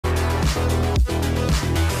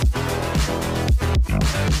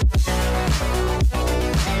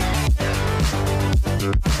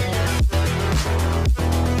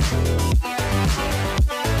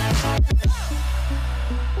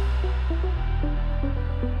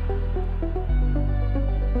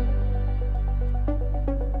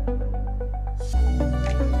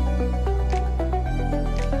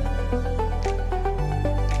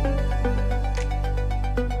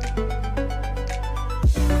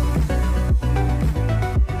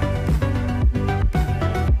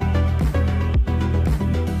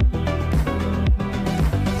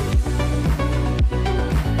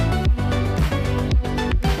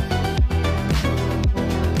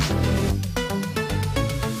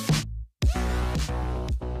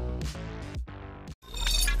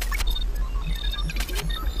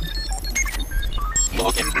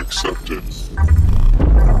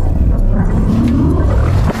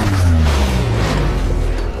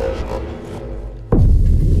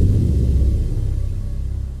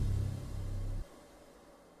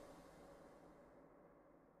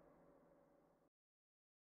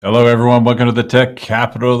Hello, everyone. Welcome to the tech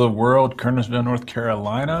capital of the world, Kernersville, North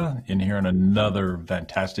Carolina. In here on another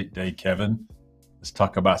fantastic day, Kevin. Let's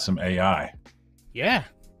talk about some AI. Yeah,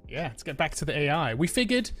 let's get back to the AI. We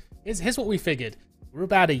figured, here's what we figured. We're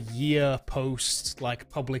about a year post like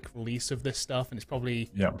public release of this stuff, and it's probably,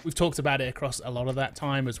 Yeah. we've talked about it across a lot of that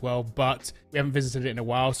time as well, but we haven't visited it in a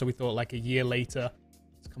while, so we thought like a year later,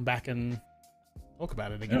 let's come back and talk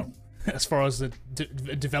about it again. As far as the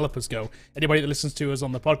developers go, anybody that listens to us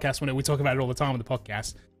on the podcast, we talk about it all the time on the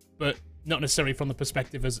podcast, but not necessarily from the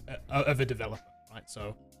perspective of a developer, right?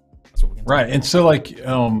 So that's what we're going to Right. And so, like,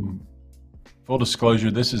 full disclosure,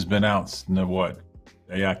 this has been out,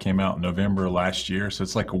 AI came out in November last year. So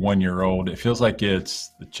it's like a 1 year old. It feels like the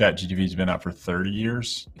ChatGPT has been out for 30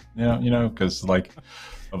 years, because like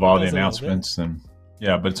of all the announcements. And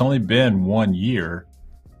yeah, but it's only been 1 year.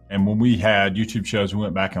 And when we had YouTube shows, we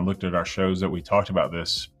went back and looked at our shows that we talked about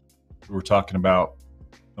this. We were talking about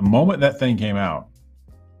the moment that thing came out,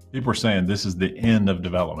 people were saying this is the end of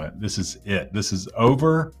development. This is it. This is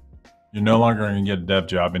over. You're no longer going to get a dev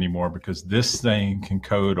job anymore because this thing can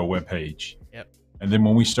code a web page. Yep. And then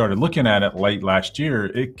when we started looking at it late last year,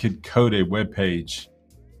 it could code a web page.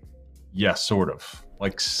 Yes, sort of.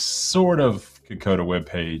 Like sort of could code a web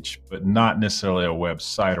page, but not necessarily a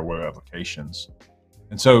website or web applications.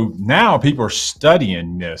 And so now people are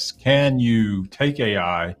studying this. Can you take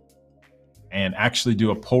AI and actually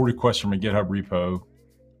do a pull request from a GitHub repo,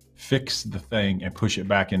 fix the thing, and push it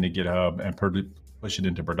back into GitHub and push it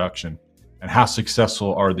into production? And how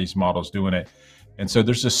successful are these models doing it? And so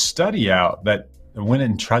there's a study out that went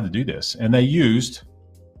and tried to do this. And they used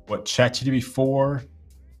ChatGPT 4,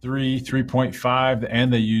 3, 3.5,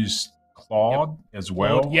 and they used Claude as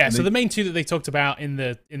well. Yeah, so the main two that they talked about in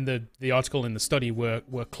the article in the study were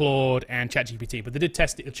Claude and ChatGPT, but they did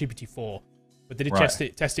test it with GPT-4, but they did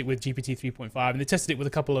test it with GPT 3.5, and they tested it with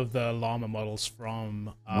a couple of the Llama models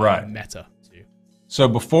from Meta too. So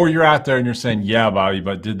before you're out there and you're saying, yeah, Bobby,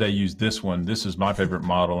 but did they use this one? This is my favorite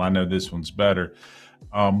model. I know this one's better.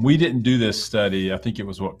 We didn't do this study. I think it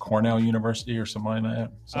was Cornell University or something like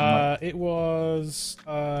that. It was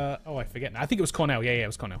I forget now. I think it was Cornell. Yeah, it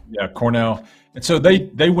was Cornell. Yeah, Cornell. And so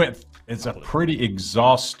they went. It's a pretty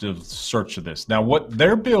exhaustive search of this. Now, what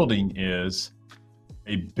they're building is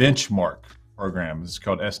a benchmark program. It's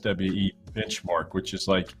called SWE benchmark, which is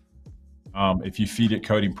like if you feed it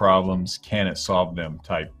coding problems, can it solve them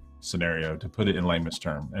type scenario, to put it in layman's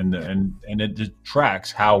term, and it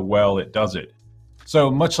tracks how well it does it.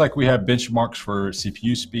 So much like we have benchmarks for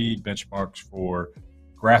CPU speed, benchmarks for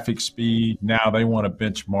graphic speed, now they want to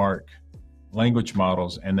benchmark language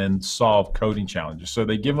models and then solve coding challenges. So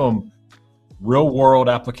they give them real world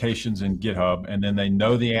applications in GitHub, and then they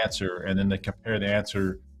know the answer, and then they compare the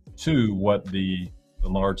answer to what the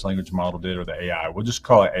large language model did, or the AI. We'll just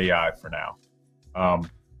call it AI for now.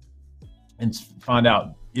 And find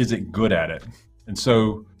out, is it good at it? And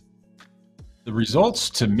so the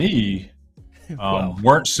results to me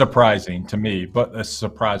weren't surprising to me, but it's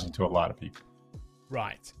surprising to a lot of people.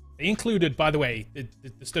 Right. They included, by the way,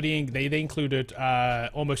 the studying, they included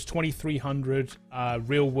almost 2,300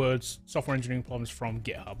 real world software engineering problems from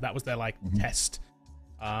GitHub. That was their test,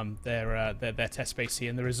 their test space here.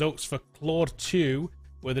 And the results for Claude 2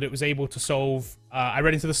 were that it was able to solve, I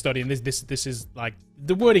read into the study, and this is like,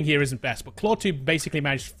 the wording here isn't best, but Claude 2 basically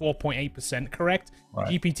managed 4.8% correct. Right.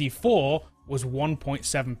 GPT-4 was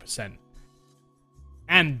 1.7%.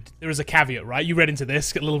 And there is a caveat, right? You read into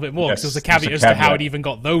this a little bit more, because there's a caveat as to how it even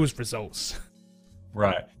got those results.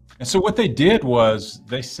 Right. And so what they did was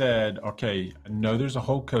they said, okay, I know there's a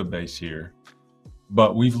whole code base here,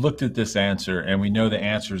 but we've looked at this answer and we know the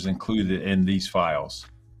answer is included in these files.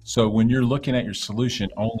 So when you're looking at your solution,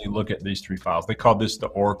 only look at these 3 files. They called this the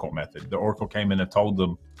Oracle method. The Oracle came in and told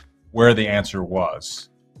them where the answer was.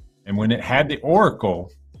 And when it had the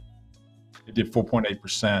Oracle, it did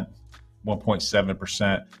 4.8%.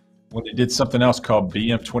 1.7%. When they did something else called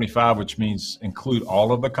BM25, which means include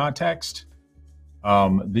all of the context,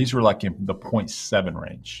 these were like in the 0.7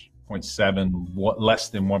 range. 0.7, less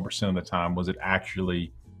than 1% of the time was it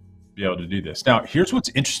actually be able to do this. Now, here's what's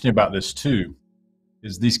interesting about this too,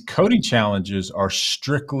 is these coding challenges are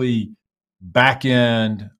strictly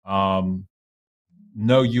back-end, no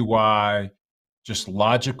UI, just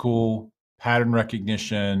logical pattern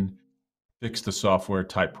recognition, fix the software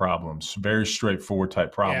type problems, very straightforward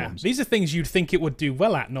type problems. Yeah. These are things you'd think it would do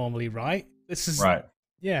well at normally, right? This is right.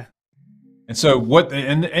 Yeah. And so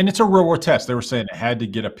and it's a real world test. They were saying it had to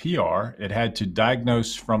get a PR. It had to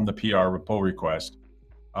diagnose from the PR pull request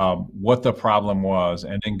what the problem was,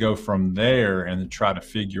 and then go from there and try to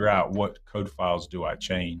figure out what code files do I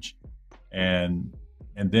change. And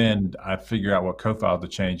and then I figure out what code file to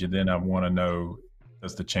change, and then I want to know,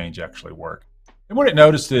 does the change actually work? And what it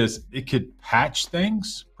noticed is it could patch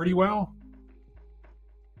things pretty well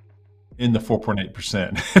in the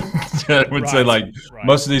 4.8%. I would say like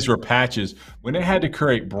most of these were patches. When it had to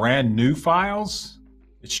create brand new files,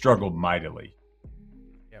 it struggled mightily.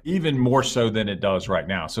 Even more so than it does right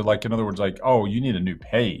now. So like, in other words, like, oh, you need a new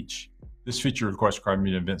page. This feature request required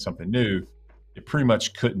me to invent something new. It pretty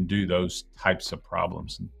much couldn't do those types of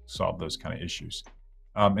problems and solve those kind of issues.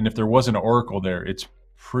 And if there wasn't an Oracle there, it's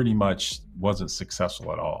pretty much wasn't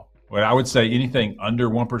successful at all. But I would say anything under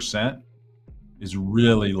 1% is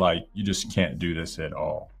really like, you just can't do this at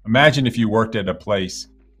all. Imagine if you worked at a place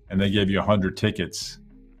and they gave you 100 tickets,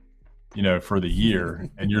 you know, for the year,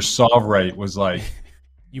 and your solve rate was like,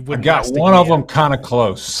 I got one of them kind of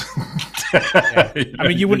close. Yeah. I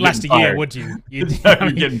mean, you wouldn't last a year, would you? You're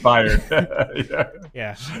getting fired.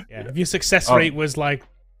 Yeah. If your success rate was like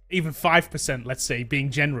even 5%, let's say, being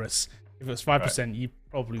generous, if it was 5%, you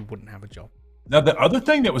probably wouldn't have a job. Now, the other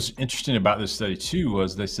thing that was interesting about this study too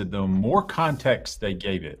was they said the more context they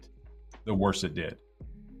gave it, the worse it did.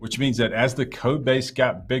 Which means that as the code base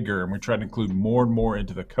got bigger and we tried to include more and more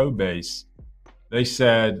into the code base, they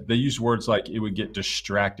said they used words like it would get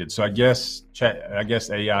distracted. So I guess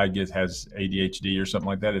AI has ADHD or something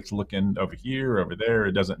like that. It's looking over here, over there.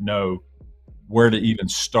 It doesn't know where to even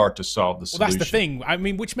start to solve the solution. Well, that's the thing. I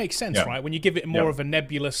mean, which makes sense, right? When you give it more of a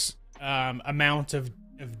nebulous amount of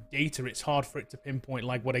data, it's hard for it to pinpoint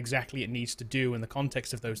like what exactly it needs to do in the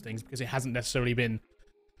context of those things, because it hasn't necessarily been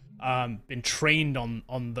trained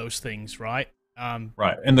on those things, right?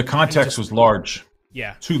 Right, and the context was large.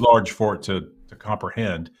 Yeah, too large for it to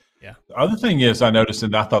comprehend. Yeah. The other thing is, I noticed,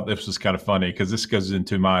 and I thought this was kind of funny because this goes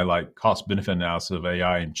into my like cost benefit analysis of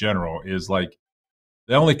AI in general, is like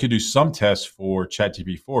they only could do some tests for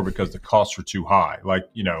ChatGPT 4 because the costs were too high. Like,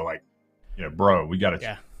 bro, we got to.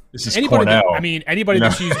 Yeah. This is Cornell. Anybody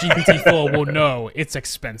that's used GPT-4 will know it's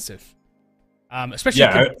expensive. Especially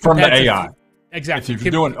from the AI. Exactly. If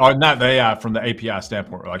you're doing, or not the AI, from the API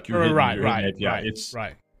standpoint, like you're hitting API.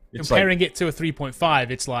 Right. Comparing it to a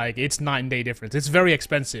 3.5, it's night and day difference. It's very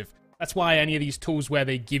expensive. That's why any of these tools where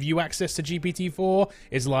they give you access to GPT-4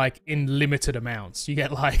 is like in limited amounts. You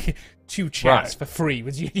get like 2 chats for free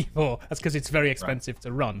with GPT-4. That's because it's very expensive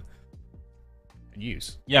to run and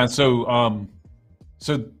use. Yeah, so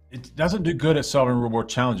it doesn't do good at solving real world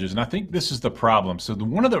challenges, and I think this is the problem. So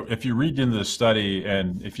if you read into the study,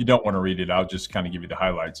 and if you don't want to read it, I'll just kind of give you the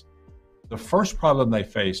highlights. The first problem they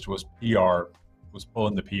faced was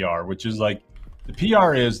pulling the PR, which is like, the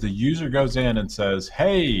PR is the user goes in and says,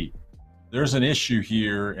 hey, there's an issue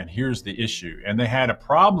here, and here's the issue. And they had a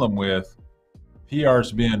problem with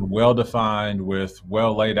PRs being well-defined with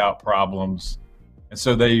well laid out problems. And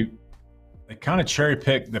so they kind of cherry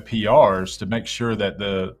picked the PRs to make sure that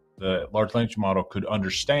the large language model could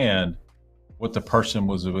understand what the person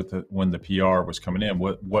was with when the PR was coming in.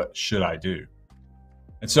 What should I do?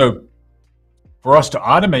 And so for us to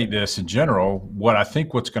automate this in general,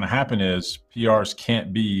 what's going to happen is PRs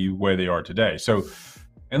can't be where they are today. So,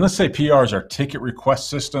 and let's say PRs are ticket request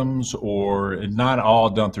systems, or not all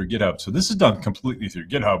done through GitHub. So this is done completely through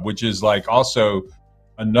GitHub, which is like also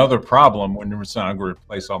another problem when we're saying I'm going to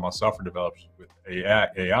replace all my software developers with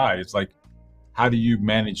AI. It's like, how do you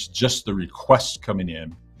manage just the request coming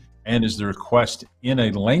in? And is the request in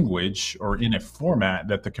a language or in a format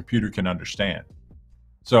that the computer can understand?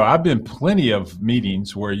 So I've been plenty of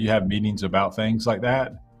meetings where you have meetings about things like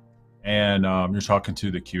that, and you're talking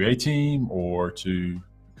to the QA team or to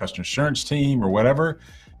the customer assurance team or whatever,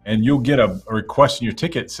 and you'll get a request in your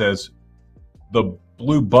ticket says the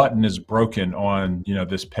blue button is broken on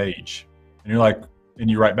this page, and you're like, and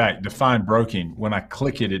you write back, define broken. When I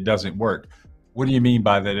click it, it doesn't work. What do you mean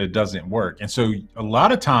by that it doesn't work? And so a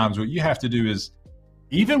lot of times what you have to do is,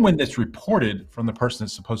 even when it's reported from the person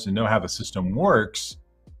that's supposed to know how the system works,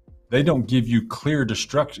 they don't give you clear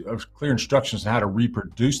instructions on how to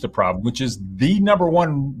reproduce the problem, which is the number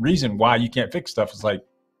one reason why you can't fix stuff. Is like,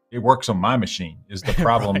 it works on my machine is the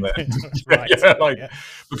problem.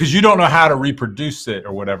 Because you don't know how to reproduce it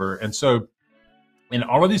or whatever. And so in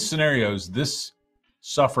all of these scenarios, this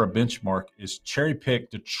software benchmark is cherry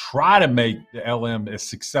picked to try to make the LM as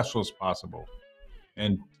successful as possible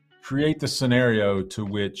and create the scenario to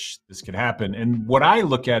which this could happen. And what I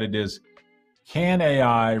look at it is, can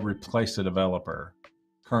AI replace a developer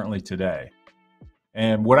currently today?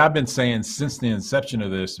 And what I've been saying since the inception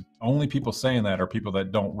of this, only people saying that are people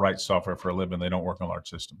that don't write software for a living. They don't work on large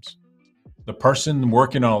systems. the person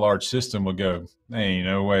working on a large system will go, "Ain't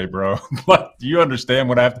no way, bro." But do you understand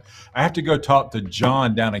what I have to go talk to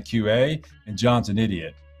John down at QA, and John's an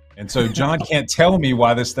idiot. And so John can't tell me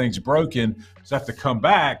why this thing's broken. So I have to come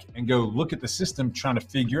back and go look at the system, trying to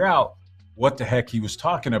figure out what the heck he was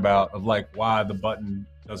talking about, of like why the button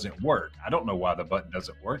doesn't work. I don't know why the button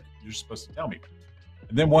doesn't work. You're supposed to tell me.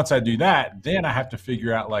 And then once I do that, then I have to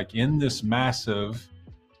figure out, like, in this massive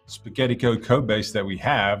spaghetti code base that we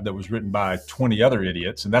have that was written by 20 other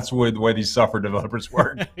idiots, and that's the way these software developers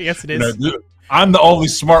work. Yes, it is. I'm the only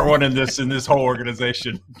smart one in this whole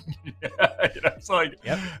organization. It's like,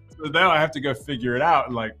 yep. So now I have to go figure it out,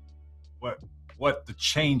 and like what the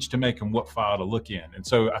change to make and what file to look in. And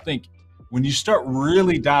so I think when you start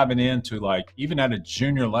really diving into, like, even at a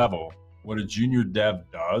junior level, what a junior dev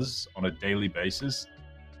does on a daily basis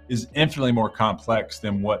is infinitely more complex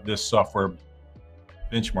than what this software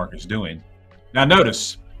benchmark is doing. Now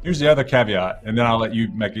notice, here's the other caveat, and then I'll let you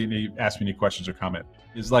ask me any questions or comment,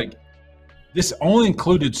 is like, this only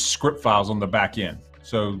included script files on the back end.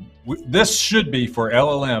 So this should be, for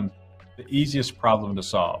LLM, the easiest problem to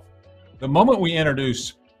solve. The moment we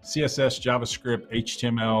introduce CSS, JavaScript,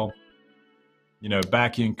 HTML,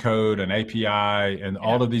 back-end code and API and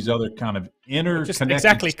all of these other kind of interconnected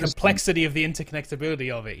exactly systems, complexity of the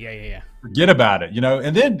interconnectability of it. Yeah. Forget about it,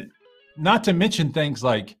 and then not to mention things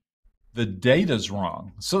like the data's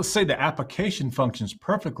wrong. So let's say the application functions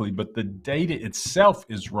perfectly, but the data itself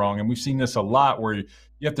is wrong. And we've seen this a lot, where you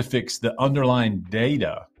have to fix the underlying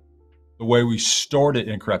data, the way we stored it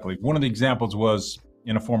incorrectly. One of the examples was,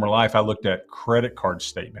 in a former life, I looked at credit card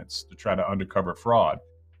statements to try to uncover fraud.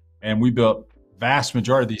 And we built vast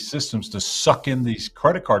majority of these systems to suck in these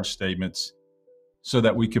credit card statements so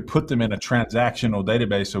that we could put them in a transactional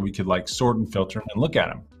database, so we could like sort and filter them and look at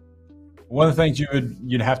them. One of the things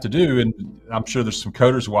you'd have to do, and I'm sure there's some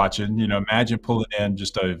coders watching, imagine pulling in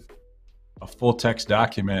just a full text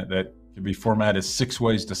document that could be formatted 6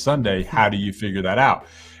 ways to Sunday. How do you figure that out?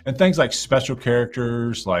 And things like special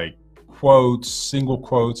characters, like quotes, single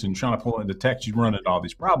quotes, and trying to pull it into text, you run into all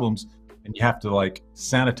these problems, and you have to like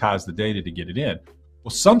sanitize the data to get it in.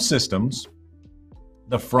 Well, some systems,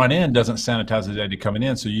 the front end doesn't sanitize the data coming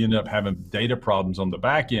in, so you end up having data problems on the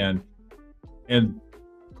back end, and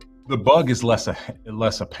the bug is less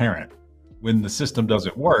apparent. When the system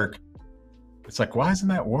doesn't work, it's like, why doesn't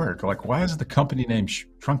that work? Like, why is the company name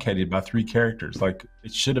truncated by 3 characters? Like,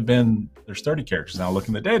 it should have been, there's 30 characters. Now look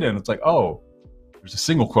in the data, and it's like, oh, there's a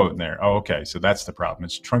single quote in there. Oh, okay, so that's the problem.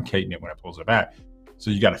 It's truncating it when it pulls it back. So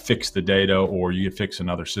you got to fix the data, or you fix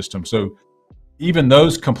another system. So even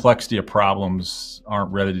those complexity of problems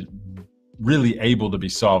aren't really able to be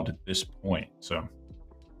solved at this point. So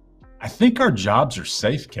I think our jobs are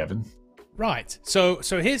safe, Kevin. Right. So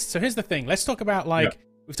here's the thing. Let's talk about, like,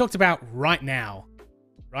 we've talked about right now,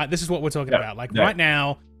 right? This is what we're talking about. Like right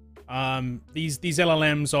now, these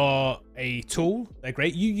LLMs are a tool. They're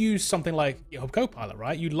great. You use something like GitHub Copilot,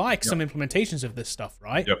 right? You like some implementations of this stuff,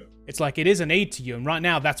 right? It's like, it is an aid to you, and right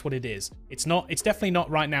now that's what it is. It's definitely not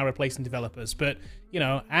right now replacing developers, but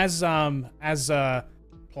as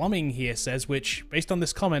Plumbing here says, which based on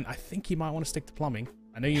this comment, I think you might want to stick to plumbing.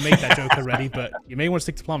 I know you made that joke already, but you may want to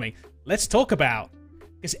stick to plumbing. Let's talk about,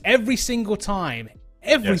 because every single time,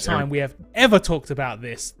 we have ever talked about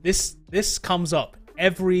this comes up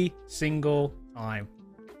every single time.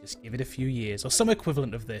 Just give it a few years or some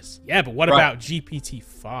equivalent of this. Yeah, but what about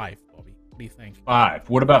GPT-5, Bobby? What do you think? 5.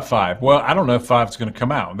 What about 5? Well, I don't know if 5 is going to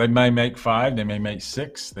come out. They may make 5. They may make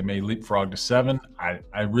 6. They may leapfrog to 7.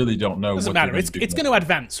 I really don't know. Doesn't matter. It's going to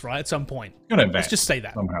advance, right? At some point. It's going to advance. Let's just say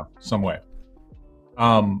that somehow, some way.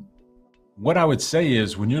 What I would say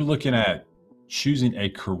is, when you're looking at choosing a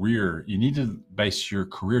career, you need to base your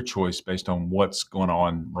career choice based on what's going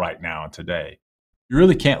on right now and today. You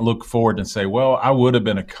really can't look forward and say, well, I would have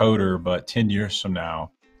been a coder, but 10 years from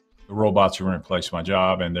now, the robots are going to replace my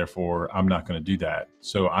job, and therefore I'm not going to do that.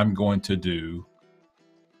 So I'm going to do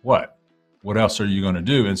what? What else are you going to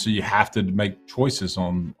do? And so you have to make choices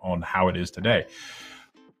on how it is today.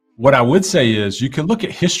 What I would say is, you can look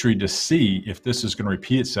at history to see if this is going to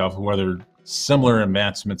repeat itself, whether similar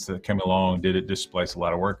advancements that came along, did it displace a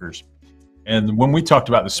lot of workers? And when we talked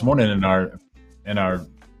about this morning in our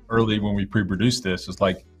early, when we pre-produced this, it's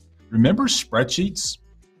like, remember spreadsheets?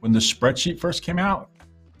 When the spreadsheet first came out,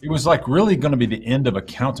 it was like really going to be the end of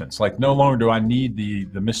accountants. Like, no longer do I need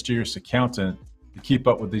the mysterious accountant to keep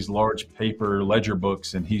up with these large paper ledger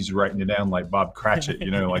books, and he's writing it down like Bob Cratchit,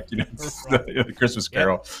 the Christmas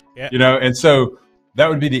Carol, and so that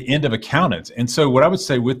would be the end of accountants. And so what I would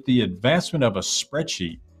say, with the advancement of a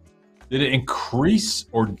spreadsheet, did it increase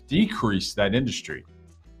or decrease that industry?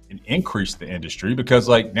 can increase the industry, because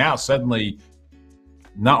like now suddenly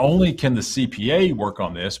not only can the CPA work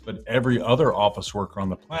on this, but every other office worker on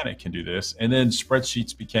the planet can do this. And then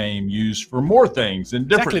spreadsheets became used for more things and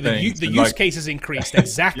different things. The use cases increased.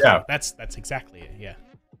 Exactly. Yeah. That's exactly it. Yeah.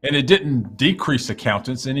 And it didn't decrease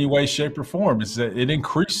accountants in any way, shape, or form. It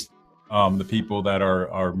increased the people that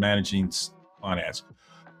are managing finance.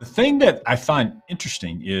 The thing that I find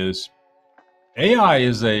interesting is AI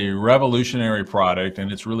is a revolutionary product, and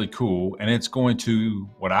it's really cool, and it's going to,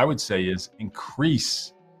 what I would say is,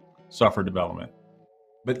 increase software development.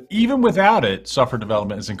 But even without it, software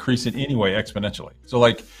development is increasing anyway exponentially. So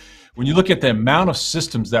like when you look at the amount of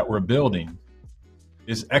systems that we're building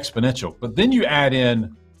is exponential. But then you add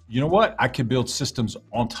in, you know what? I could build systems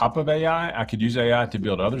on top of AI. I could use AI to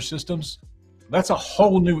build other systems. That's a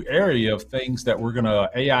whole new area of things that we're going to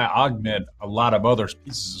AI augment a lot of other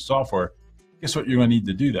pieces of software. Guess what? You're going to need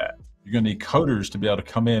to do that. You're going to need coders to be able to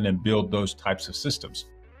come in and build those types of systems.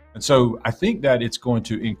 And so I think that it's going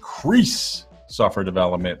to increase software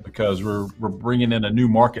development because we're bringing in a new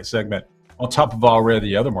market segment on top of already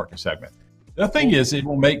the other market segment. The other thing is it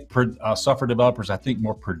will make software developers, I think,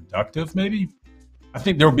 more productive maybe. I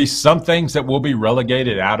think there will be some things that will be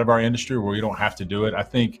relegated out of our industry where we don't have to do it. I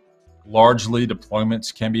think largely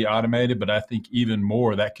deployments can be automated, but I think even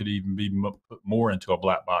more that could even be put more into a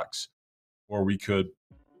black box. Or we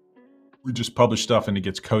just publish stuff and it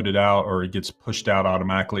gets coded out or it gets pushed out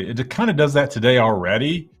automatically. It kind of does that today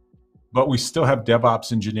already, but we still have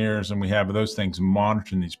DevOps engineers and we have those things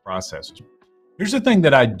monitoring these processes. Here's the thing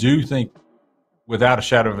that I do think, without a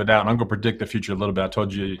shadow of a doubt, and I'm going to predict the future a little bit. I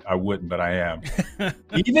told you I wouldn't, but I am.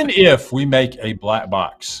 Even if we make a black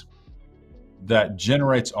box that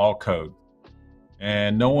generates all code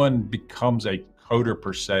and no one becomes a coder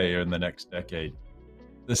per se in the next decade,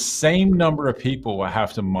 the same number of people will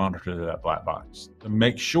have to monitor that black box to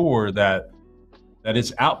make sure that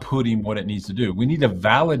it's outputting what it needs to do. We need to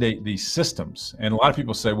validate these systems. And a lot of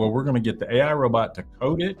people say, well, we're going to get the AI robot to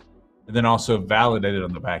code it and then also validate it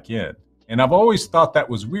on the back end. And I've always thought that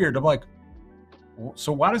was weird. I'm like,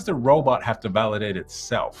 so why does the robot have to validate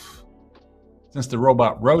itself? Since the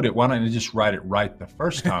robot wrote it, why don't you just write it right the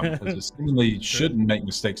first time? Because it seemingly shouldn't make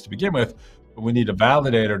mistakes to begin with. But we need a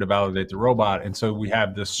validator to validate the robot. And so we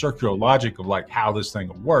have this circular logic of like how this thing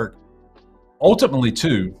will work. Ultimately,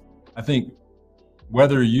 too, I think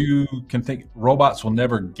whether you can think robots will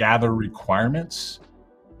never gather requirements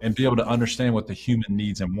and be able to understand what the human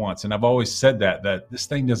needs and wants. And I've always said that this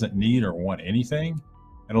thing doesn't need or want anything.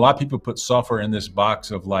 And a lot of people put software in this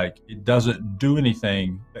box of like, it doesn't do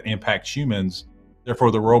anything that impacts humans.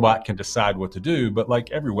 Therefore, the robot can decide what to do. But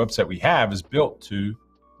like every website we have is built to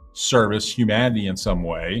service humanity in some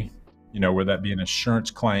way, you know, whether that be an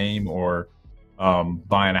insurance claim or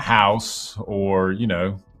buying a house or, you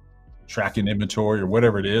know, tracking inventory or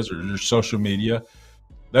whatever it is, or your social media.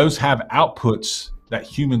 Those have outputs that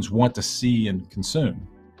humans want to see and consume.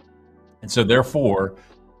 And so therefore,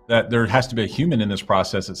 that there has to be a human in this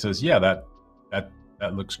process that says, yeah,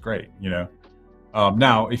 that looks great, you know.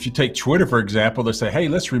 Now, if you take Twitter, for example, they say, hey,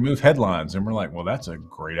 let's remove headlines. And we're like, well, that's a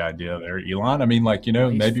great idea there, Elon. I mean, like, you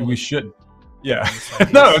know, maybe we should. Yeah.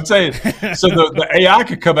 No, I'm saying, so the AI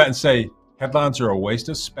could come out and say, headlines are a waste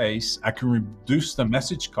of space. I can reduce the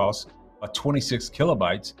message cost by 26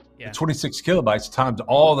 kilobytes. Yeah. The 26 kilobytes times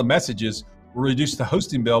all the messages will reduce the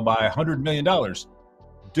hosting bill by $100 million.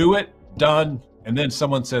 Do it, done. And then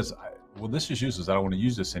someone says, well, this is useless. I don't want to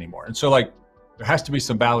use this anymore. And so like, there has to be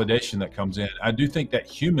some validation that comes in. I do think that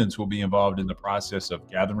humans will be involved in the process of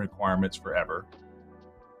gathering requirements forever,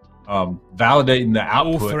 validating the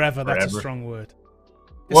output forever. That's a strong word.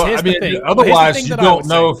 Well, I mean, otherwise you don't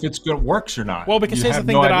know if it's good works or not. Well, because here's the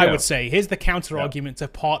thing that I would say. Here's the counter argument to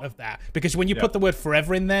part of that. Because when you put the word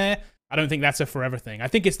forever in there, I don't think that's a forever thing. I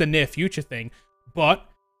think it's the near future thing. But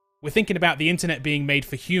we're thinking about the internet being made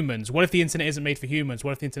for humans. What if the internet isn't made for humans?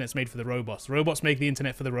 What if the internet's made for the robots? The robots make the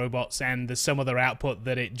internet for the robots, and there's some other output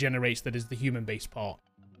that it generates that is the human-based part.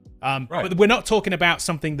 Right. But we're not talking about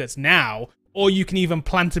something that's now, or you can even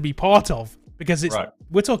plan to be part of, because it's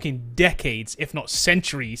we're talking decades, if not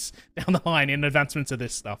centuries, down the line in advancements of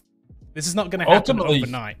this stuff. This is not going to happen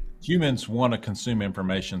overnight. Humans want to consume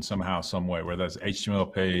information somehow, some way, whether that's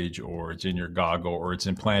HTML page or it's in your goggle or it's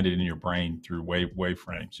implanted in your brain through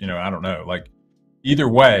waveframes. You know, I don't know. Like, either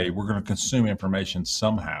way, we're going to consume information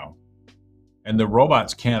somehow. And the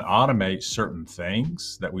robots can't automate certain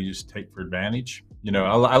things that we just take for advantage. You know,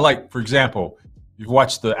 I like, for example, you've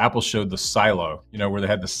watched the Apple show, The Silo, you know, where they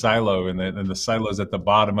had the silo and the silo's at the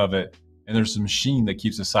bottom of it. And there's a machine that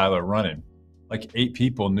keeps the silo running. Like 8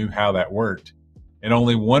 people knew how that worked. and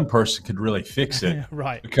only one person could really fix it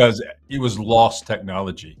Right. because it was lost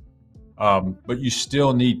technology. But you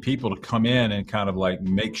still need people to come in and kind of like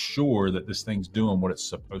make sure that this thing's doing what it's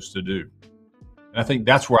supposed to do. And I think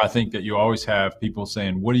that's where I think that you always have people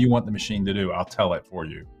saying, what do you want the machine to do? I'll tell it for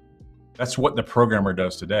you. That's what the programmer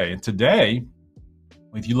does today. And today,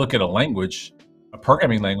 if you look at a language, a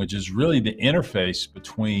programming language is really the interface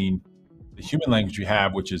between the human language you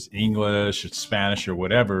have, which is English, it's Spanish, or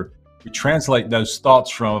whatever. We translate those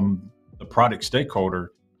thoughts from the product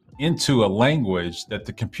stakeholder into a language that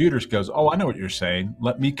the computer goes, oh, I know what you're saying.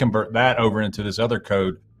 Let me convert that over into this other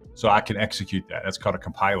code so I can execute that. That's called a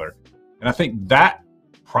compiler. And I think that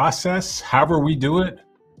process, however we do it,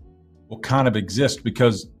 will kind of exist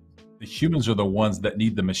because the humans are the ones that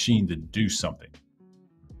need the machine to do something.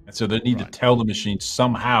 And so they need to tell the machine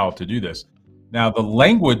somehow to do this. Now, the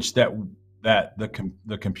language that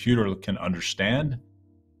the computer can understand,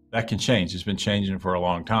 that can change. It's been changing for a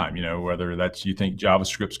long time. You know, whether that's you think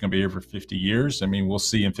JavaScript's going to be here for 50 years. I mean, we'll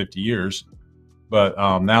see in 50 years. But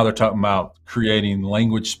now they're talking about creating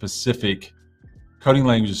language-specific, coding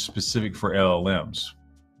languages specific for LLMs.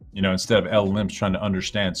 You know, instead of LLMs trying to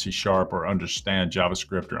understand C# or understand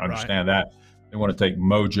JavaScript or understand that, they want to take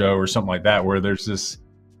Mojo or something like that, where there's this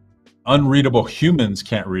unreadable, humans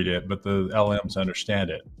can't read it, but the LLMs understand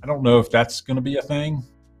it. I don't know if that's going to be a thing.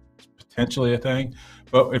 It's potentially a thing.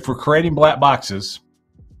 But if we're creating black boxes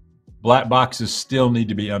still need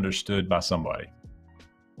to be understood by somebody,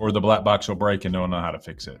 or the black box will break and no one know how to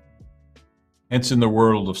fix it. Hence, in the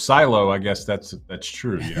world of silo, I guess that's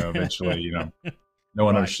true. You know, eventually, you know, no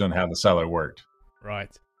one understood how the silo worked.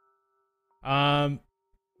 Right.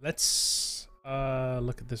 Let's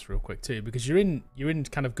look at this real quick too, because you're in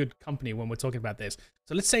kind of good company when we're talking about this.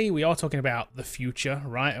 So let's say we are talking about the future,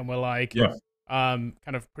 right? And we're like, kind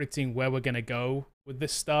of predicting where we're gonna go with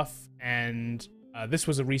this stuff. And this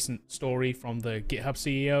was a recent story from the GitHub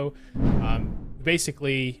CEO.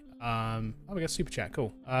 Basically, oh, we got super chat.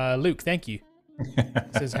 Cool. Luke, thank you.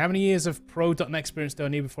 It says, how many years of pro.NET experience do I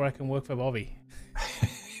need before I can work for Bobby?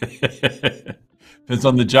 Depends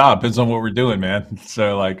on the job. Depends on what we're doing, man.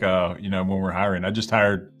 So like, you know, when we're hiring, I just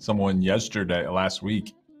hired someone last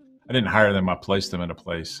week. I didn't hire them. I placed them in a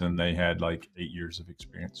place and they had like 8 years of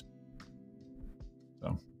experience.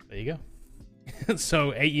 So there you go.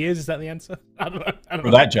 So 8 years, is that the answer? I don't know.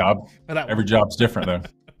 For that job. Every job's different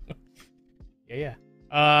though. Yeah.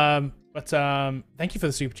 But thank you for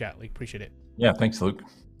the super chat, Luke. Appreciate it. Yeah, thanks, Luke.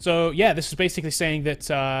 So yeah, this is basically saying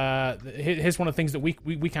that here's one of the things that we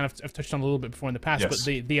kind of have touched on a little bit before in the past,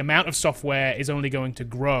 but the amount of software is only going to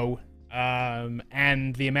grow,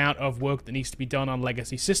 and the amount of work that needs to be done on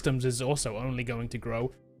legacy systems is also only going to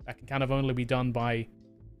grow. That can kind of only be done by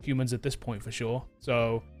humans at this point for sure.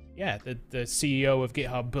 So yeah, the CEO of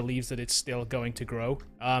GitHub believes that it's still going to grow.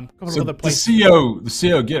 So the CEO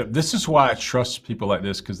GitHub, this is why I trust people like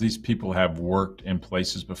this, because these people have worked in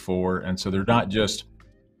places before, and so they're not just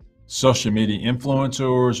social media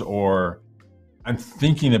influencers, or I'm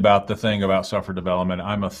thinking about the thing about software development.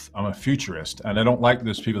 I'm a futurist, and I don't like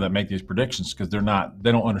those people that make these predictions because they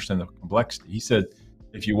don't understand the complexity. He said,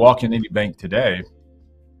 if you walk in any bank today,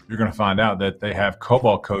 you're going to find out that they have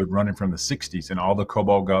COBOL code running from the 60s, and all the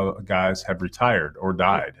COBOL guys have retired or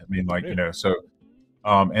died. I mean, like, you know, so,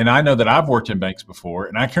 and I know that I've worked in banks before,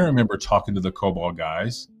 and I can remember talking to the COBOL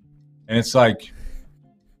guys, and it's like,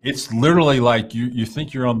 it's literally like you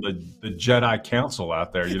think you're on the Jedi Council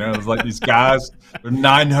out there. You know, it's like these guys are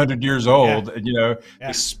 900 years old, and you know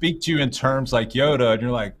they speak to you in terms like Yoda,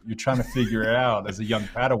 and you're trying to figure it out as a young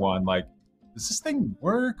Padawan. Like, does this thing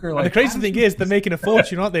work? Or like, and the crazy thing is, they're making a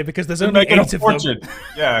fortune, aren't they? Because there's only 8 of them.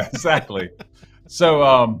 Yeah, exactly.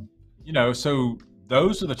 So, you know, so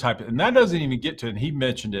those are the type of, and that doesn't even get to. And he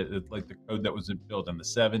mentioned it, like the code that was built in the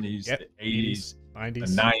 70s, the 80s, 90s,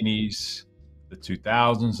 the 90s. The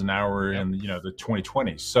 2000s, and now we're in, you know, the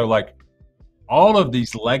 2020s. So like all of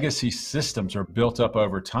these legacy systems are built up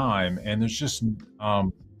over time, and there's just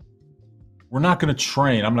we're not going to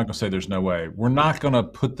train. I'm not going to say there's no way. We're not going to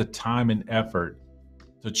put the time and effort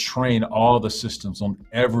to train all the systems on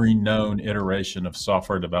every known iteration of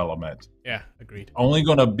software development. Yeah, agreed. Only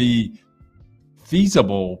going to be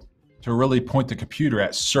feasible to really point the computer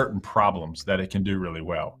at certain problems that it can do really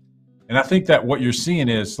well. And I think that what you're seeing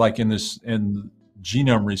is like in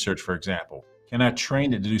genome research, for example, can I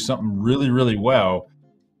train it to do something really, really well,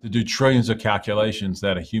 to do trillions of calculations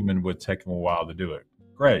that a human would take them a while to do it?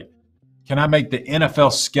 Great. Can I make the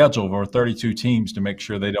NFL schedule for 32 teams to make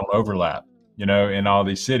sure they don't overlap, you know, in all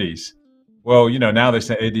these cities? Well, you know, now they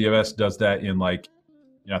say AWS does that in like,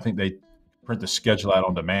 you know, I think they print the schedule out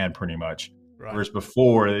on demand pretty much. Right. Whereas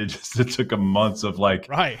before, it took them months of like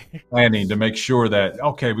Right. planning to make sure that,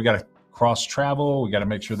 okay, we got to cross travel. We got to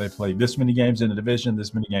make sure they play this many games in the division,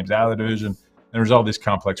 this many games out of the division. And there's all these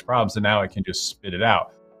complex problems. And now it can just spit it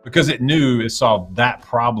out because it knew it solved that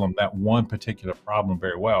problem, that one particular problem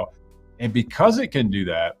very well. And because it can do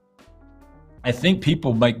that, I think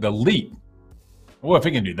people make the leap. Well, if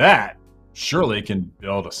it can do that, surely it can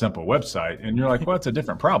build a simple website. And you're like, well, it's a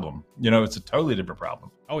different problem. It's a totally different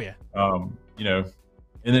problem. Oh, yeah. And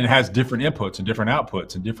then it has different inputs and different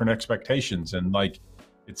outputs and different expectations. And like,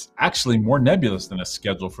 it's actually more nebulous than a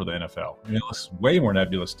schedule for the NFL. It's way more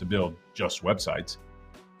nebulous to build just websites.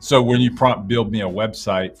 So when you prompt build me a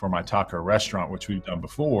website for my taco restaurant, which we've done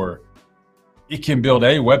before, it can build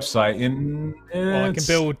a website it can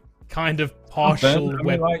build kind of partial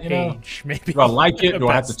web page. Maybe. Do I like it? Do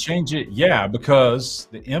I have to change it? Yeah, because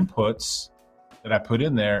the inputs that I put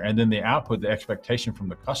in there and then the output, the expectation from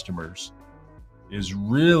the customers is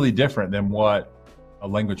really different than what a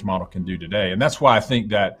language model can do today. And that's why I think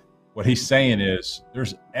that what he's saying is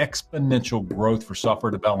there's exponential growth for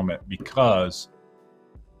software development because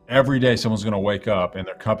every day someone's going to wake up in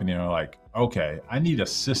their company and they're like, okay, I need a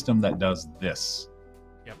system that does this.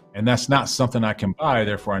 Yep. And that's not something I can buy.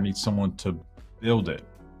 Therefore, I need someone to build it.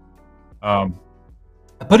 I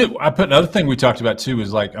put another thing we talked about too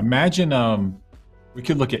is like, imagine we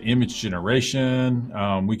could look at image generation.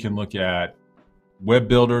 We can look at web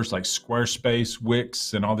builders like Squarespace,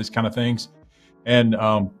 Wix, and all these kind of things. And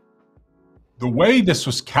the way this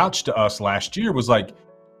was couched to us last year was like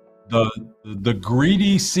the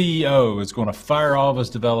greedy CEO is going to fire all of his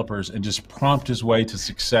developers and just prompt his way to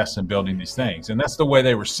success in building these things. And that's the way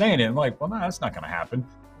they were saying it. And like, well, no, that's not going to happen.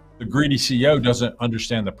 The greedy CEO doesn't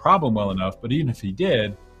understand the problem well enough, but even if he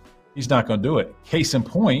did, he's not going to do it. Case in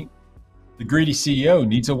point, the greedy CEO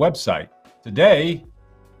needs a website. Today,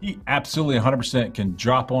 he absolutely 100% can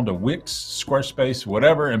drop onto Wix, Squarespace,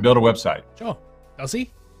 whatever, and build a website. Sure. Does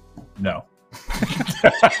he? No.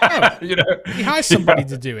 He hires somebody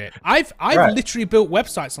to do it. I've literally built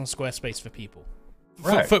websites on Squarespace for people.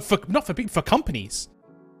 For companies.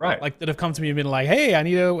 Right. Like that have come to me and been like, hey,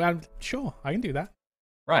 I'm sure, I can do that.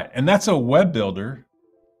 Right. And that's a web builder.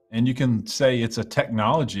 And you can say it's a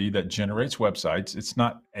technology that generates websites. It's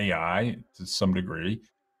not AI to some degree.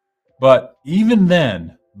 But even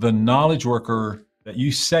then, the knowledge worker that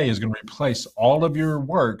you say is going to replace all of your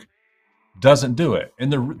work doesn't do it.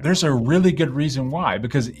 And there's a really good reason why.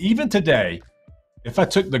 Because even today, if I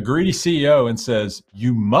took the greedy CEO and says,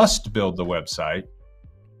 you must build the website,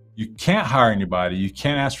 you can't hire anybody, you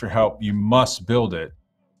can't ask for help, you must build it.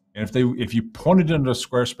 And if you pointed into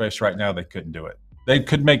Squarespace right now, they couldn't do it. They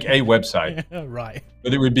could make a website, right?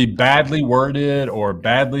 But it would be badly worded or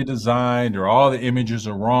badly designed, or all the images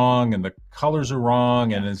are wrong and the colors are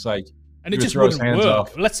wrong, and it's like, and it just wouldn't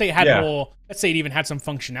work. Let's say it had more. Let's say it even had some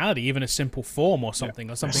functionality, even a simple form or something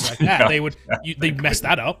like that. They mess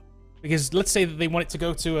that up because let's say that they want it to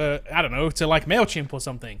go to to like MailChimp or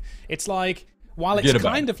something. It's like while it's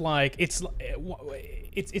kind of like it's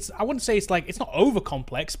I wouldn't say it's like it's not over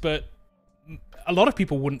complex, but a lot of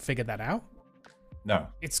people wouldn't figure that out. No.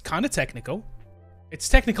 It's kind of technical. It's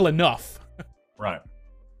technical enough. Right.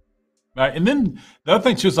 And then the other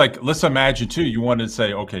thing too is like, let's imagine too, you wanted to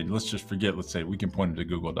say, okay, let's just forget, let's say we can point them to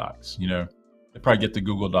Google Docs. They probably get the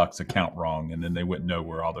Google Docs account wrong and then they wouldn't know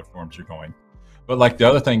where all their forms are going. But like the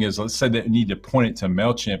other thing is, let's say that we need to point it to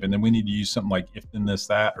MailChimp and then we need to use something like if then this,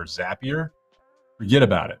 that, or Zapier. Forget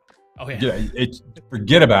about it. Oh yeah.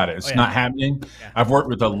 Forget about it. It's not happening. Yeah. I've worked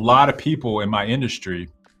with a lot of people in my industry.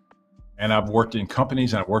 And I've worked in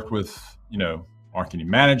companies and I've worked with, marketing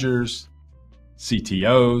managers,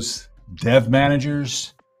 CTOs, dev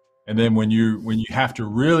managers. And then when you have to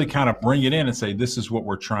really kind of bring it in and say, this is what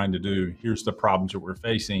we're trying to do, here's the problems that we're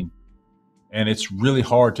facing. And it's really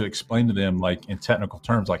hard to explain to them, like in technical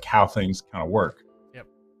terms, like how things kind of work. Yep.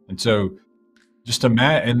 And so just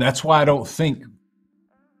imagine, and that's why I don't think,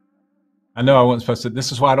 I know I wasn't supposed to,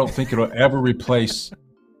 this is why I don't think it'll ever replace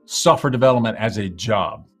software development as a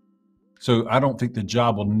job. So I don't think the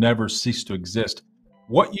job will never cease to exist.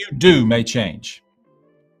 What you do may change.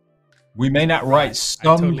 We may not write I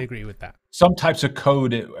totally agree with that. Some types of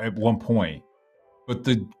code at one point, but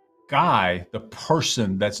the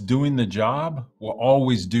person that's doing the job will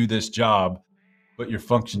always do this job, but your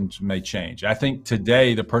functions may change. I think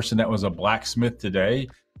today, the person that was a blacksmith today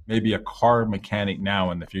may be a car mechanic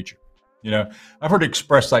now in the future. I've heard it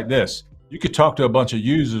expressed like this. You could talk to a bunch of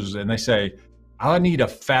users and they say, I need a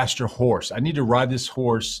faster horse. I need to ride this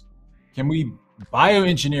horse. Can we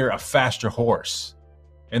bioengineer a faster horse?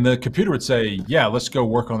 And the computer would say, yeah, let's go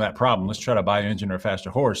work on that problem. Let's try to bioengineer a faster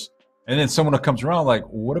horse. And then someone comes around like,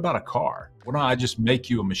 well, what about a car? Why don't I just make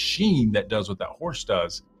you a machine that does what that horse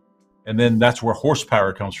does? And then that's where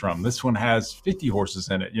horsepower comes from. This one has 50 horses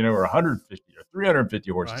in it, or 150 or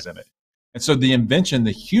 350 horses in it. And so the invention,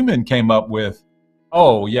 the human came up with,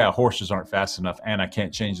 oh yeah, horses aren't fast enough and I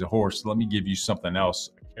can't change the horse. Let me give you something else,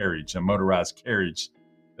 a carriage, a motorized carriage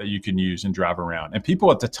that you can use and drive around. And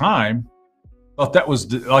people at the time thought that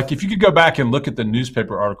was like, if you could go back and look at the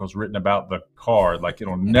newspaper articles written about the car, like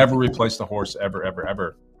it'll never replace the horse ever, ever,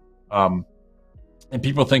 ever. And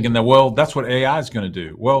people thinking that, well, that's what AI is going to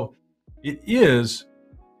do. Well, it is,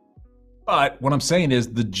 but what I'm saying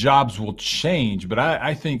is the jobs will change. But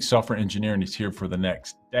I think software engineering is here for the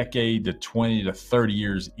next decade to 20 to 30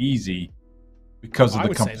 years easy because of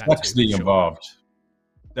the complexity involved.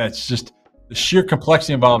 That's just the sheer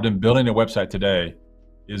complexity involved in building a website today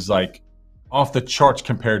is like off the charts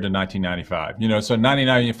compared to 1995. So in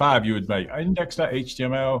 1995, you would make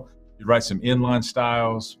index.html, you'd write some inline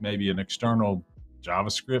styles, maybe an external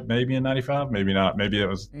JavaScript, maybe in 95, maybe not. Maybe it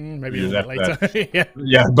was maybe a little later.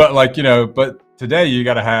 Yeah, but like, but today you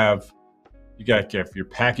got to have your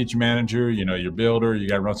package manager, your builder, you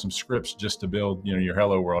got to run some scripts just to build, your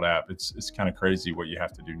Hello World app. It's kind of crazy what you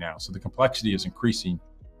have to do now. So the complexity is increasing.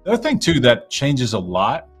 The other thing too that changes a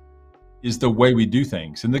lot is the way we do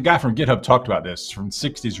things. And the guy from GitHub talked about this from the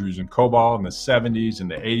 60s, we were using COBOL in the 70s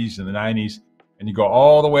and the 80s and the 90s. And you go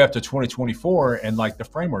all the way up to 2024 and like the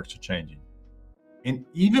frameworks are changing. And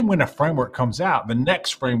even when a framework comes out, the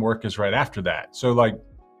next framework is right after that. So like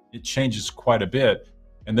it changes quite a bit.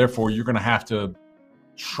 And therefore you're going to have to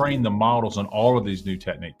train the models on all of these new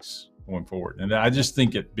techniques going forward. And I just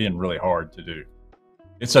think it being really hard to do.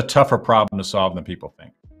 It's a tougher problem to solve than people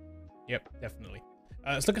think. Yep, definitely.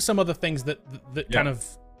 Let's look at some other things that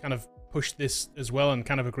kind of push this as well and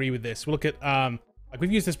kind of agree with this. We'll look at like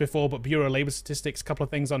we've used this before, but Bureau of Labor Statistics, a couple of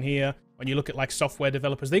things on here. When you look at like software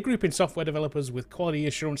developers, they group in software developers with quality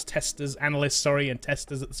assurance testers, analysts, and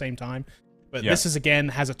testers at the same time. But this is again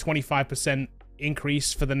has a 25%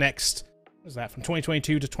 increase for the next, what is that, from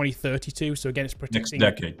 2022 to 2032. So again, it's predicting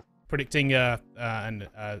next decade, predicting an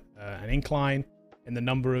incline in the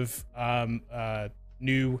number of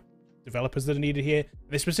new developers that are needed here.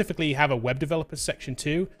 They specifically have a web developers section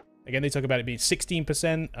too. Again, they talk about it being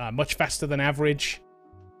 16%, much faster than average.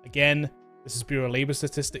 Again, this is Bureau of Labor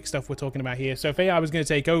Statistics stuff we're talking about here. So if AI was going to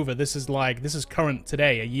take over, this is current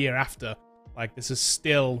today, a year after. Like this is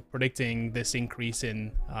still predicting this increase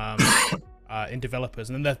in developers.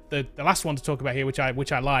 And then the last one to talk about here, which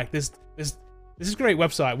I like, this is a great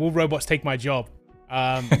website. Will robots take my job?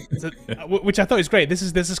 Which I thought was great. This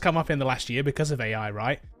has come up in the last year because of AI,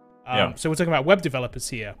 right? So we're talking about web developers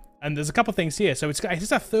here, and there's a couple things here. So it's a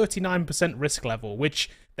 39% risk level, which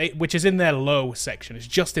is in their low section. It's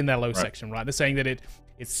just in their low section, right? They're saying that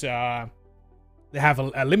they have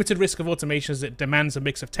a limited risk of automations that demands a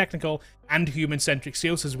mix of technical and human-centric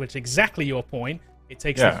skills, which is exactly your point. It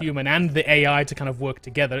takes the human and the AI to kind of work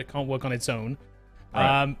together. It can't work on its own.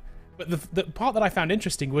 Right. But the part that I found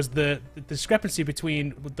interesting was the discrepancy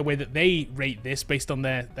between the way that they rate this based on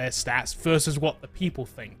their stats versus what the people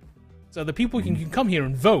think. So the people can come here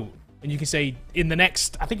and vote, and you can say in the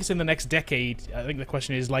next decade, I think the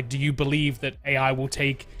question is like, do you believe that AI will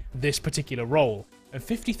take this particular role? And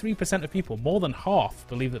 53% of people, more than half,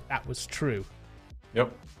 believe that was true.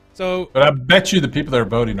 Yep. So, but I bet you the people that are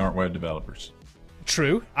voting aren't web developers.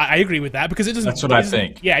 True, I agree with that because it doesn't. That's what I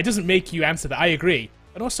think. Yeah, it doesn't make you answer that. I agree.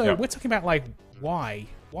 But also, we're talking about like why?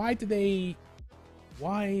 Why do they?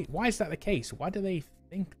 Why is that the case? Why do they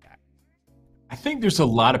think that? I think there's a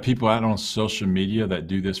lot of people out on social media that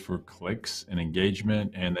do this for clicks and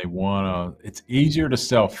engagement, and they want to. It's easier to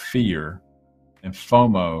sell fear and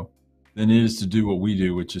FOMO than it is to do what we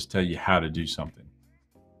do, which is tell you how to do something.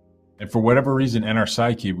 And for whatever reason in our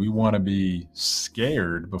psyche, we want to be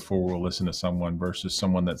scared before we'll listen to someone versus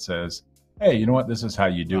someone that says, "Hey, you know what? This is how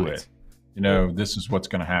you do it. This is what's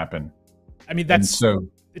going to happen." I mean,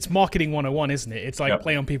 it's marketing 101, isn't it? It's like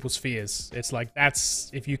play on people's fears. It's like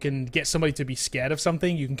if you can get somebody to be scared of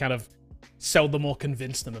something, you can kind of sell them or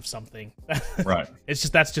convince them of something. Right.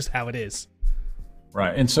 That's just how it is.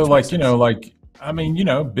 Right. And so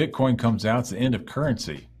Bitcoin comes out, it's the end of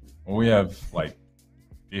currency. Well, we have like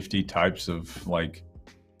 50 types of like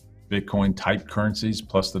Bitcoin type currencies,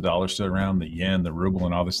 plus the dollar stood around, the yen, the ruble,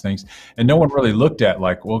 and all these things. And no one really looked at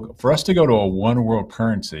like, well, for us to go to a one world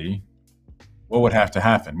currency, what would have to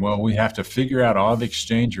happen? Well, we have to figure out all the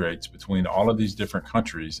exchange rates between all of these different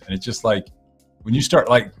countries. And it's just like, when you start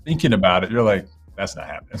like thinking about it, you're like, that's not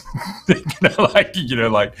happening.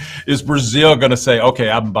 Is Brazil going to say, okay,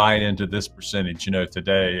 I'm buying into this percentage,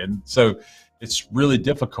 today? And so it's really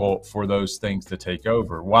difficult for those things to take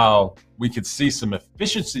over. While we could see some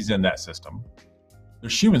efficiencies in that system,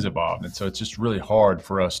 there's humans involved. And so it's just really hard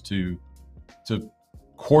for us to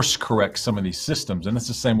course correct some of these systems. And it's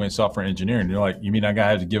the same way in software engineering. You're like, you mean I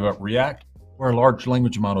got to give up React? Where a large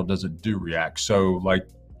language model doesn't do React. So like,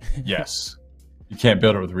 yes, you can't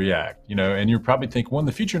build it with React, you know, and you're probably thinking, well, in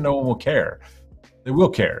the future, no one will care. They will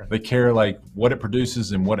care. They care like what it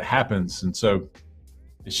produces and what it happens. And so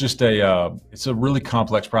it's just it's a really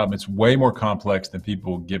complex problem. It's way more complex than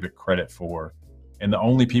people give it credit for. And the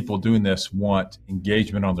only people doing this want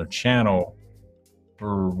engagement on their channel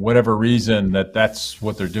for whatever reason, that's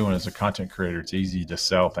what they're doing as a content creator. It's easy to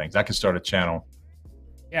sell things. I could start a channel.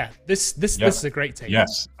 Yeah, this is a great take.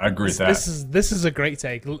 Yes, I agree with that. This is a great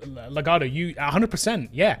take. Legato, you 100%.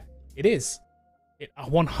 Yeah, it is. It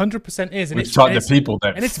 100% is. And we've talked to people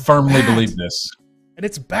that firmly believe this. And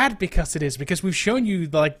it's bad because it is, because we've shown you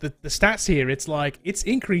like the stats here. It's like it's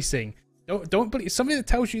increasing. Don't believe somebody that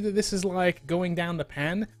tells you that this is like going down the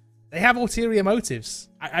pan. They have ulterior motives.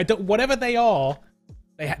 I don't, whatever they are,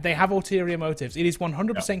 they have ulterior motives. It is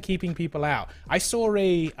 100% keeping people out. I saw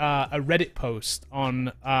a Reddit post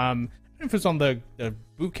on I don't know if it was on the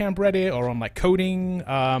bootcamp Reddit or on like coding.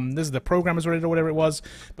 This is the programmers Reddit or whatever it was.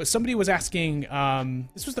 But somebody was asking.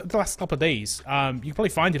 This was the last couple of days. You can probably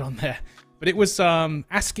find it on there. But it was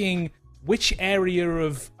asking which area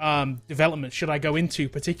of development should I go into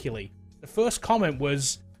particularly. The first comment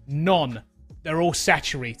was none. They're all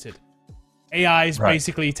saturated. AI is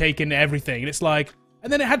basically taking everything, and it's like,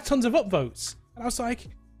 and then it had tons of upvotes, and I was like,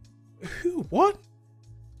 who? What?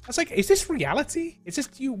 I was like, is this reality? Is this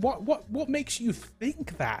you? What makes you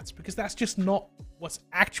think that? Because that's just not what's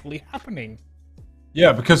actually happening.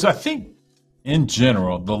 Yeah, because I think in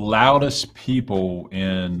general, the loudest people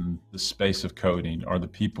in the space of coding are the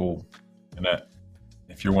people, and that,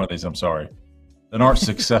 if you're one of these, I'm sorry, that aren't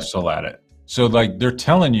successful at it. So like they're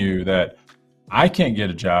telling you that I can't get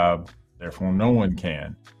a job, therefore no one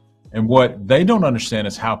can. And what they don't understand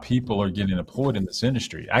is how people are getting employed in this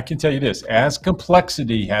industry. I can tell you this, as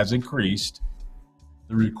complexity has increased,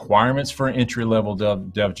 the requirements for an entry-level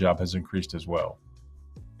dev job has increased as well.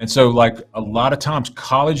 And so like a lot of times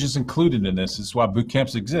college is included in this. This is why boot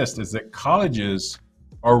camps exist, is that colleges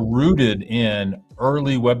are rooted in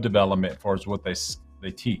early web development as far as what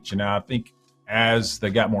they teach. And now I think as they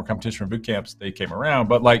got more competition from boot camps, they came around.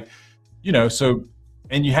 But like, you know, so,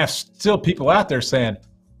 and you have still people out there saying,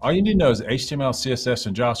 all you need to know is HTML, CSS,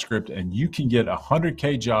 and JavaScript, and you can get a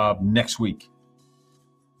 100K job next week.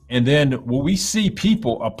 And then when we see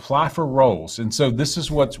people apply for roles, and so this is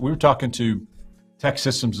what we were talking to Tech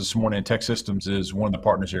Systems this morning, and Tech Systems is one of the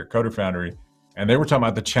partners here at Foundry, and they were talking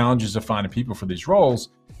about the challenges of finding people for these roles.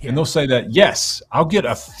 Yeah. And they'll say that, yes, I'll get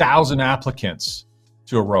 1,000 applicants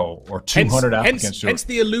to a role or 200 applicants to a role. Hence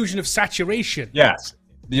the illusion of saturation. Yes,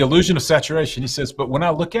 the illusion of saturation. He says, but when I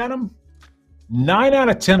look at them, 9 out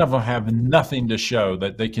of 10 of them have nothing to show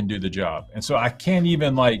that they can do the job. And so I can't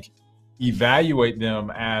even like evaluate them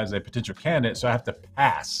as a potential candidate. So I have to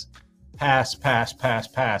pass.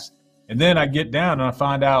 And then I get down and I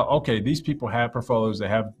find out, okay, these people have portfolios, they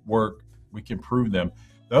have work, we can prove them.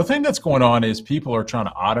 The other thing that's going on is people are trying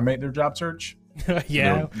to automate their job search.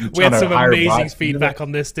 Yeah, we had some amazing feedback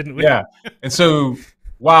on this, didn't we? Yeah, and so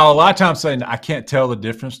while a lot of times saying I can't tell the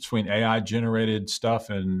difference between AI generated stuff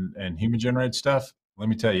and human generated stuff, let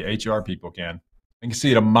me tell you, HR people can. They can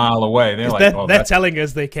see it a mile away. They're like, oh, they're telling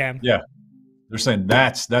us they can. Yeah, they're saying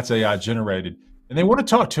that's AI generated. And they want to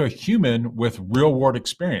talk to a human with real world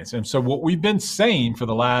experience. And so what we've been saying for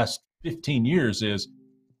the last 15 years is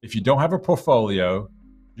if you don't have a portfolio,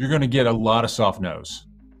 you're going to get a lot of soft no's,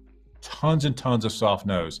 tons and tons of soft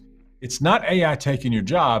no's. It's not AI taking your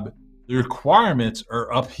job. The requirements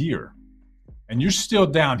are up here. And you're still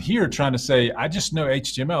down here trying to say, I just know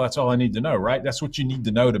HTML. That's all I need to know, right? That's what you need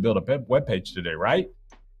to know to build a web page today, right?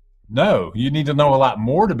 No, you need to know a lot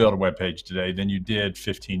more to build a web page today than you did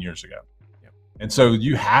 15 years ago. And so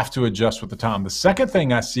you have to adjust with the time. The second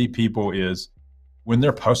thing I see people is when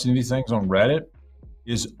they're posting these things on Reddit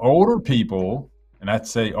is older people, and I'd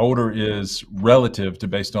say older is relative to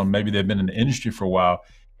based on maybe they've been in the industry for a while,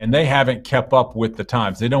 and they haven't kept up with the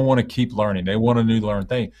times. They don't want to keep learning. They want a new learn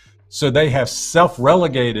thing. So they have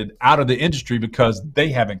self-relegated out of the industry because they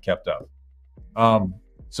haven't kept up.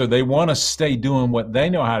 So they want to stay doing what they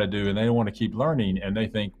know how to do, and they don't want to keep learning, and they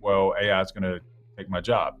think, well, AI is going to take my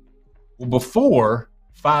job. Well, before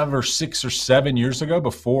 5 or 6 or 7 years ago,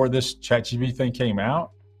 before this ChatGPT thing came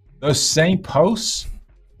out, those same posts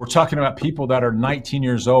were talking about people that are 19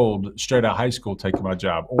 years old, straight out of high school, taking my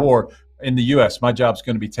job. Or in the US, my job's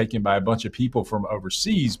going to be taken by a bunch of people from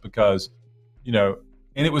overseas because you know,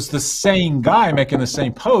 and it was the same guy making the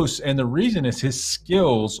same posts, and the reason is his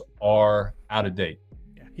skills are out of date.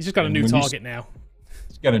 Yeah, he's just got a new target now.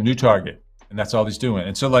 He's got a new target, and that's all he's doing.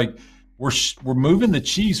 And so, like, we're moving the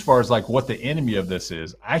cheese as far as like what the enemy of this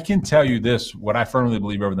is. I can tell you this: what I firmly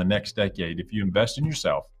believe over the next decade, if you invest in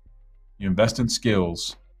yourself, you invest in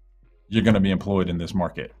skills, you're going to be employed in this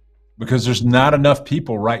market because there's not enough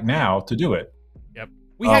people right now to do it. Yep,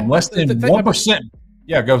 we had less than 1%.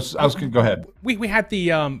 Yeah, go. Go ahead. We had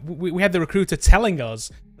the recruiter telling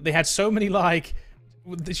us that they had so many, like,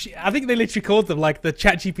 I think they literally called them like the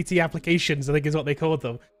ChatGPT applications, I think is what they called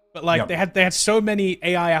them. But like they had so many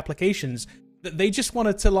AI applications that they just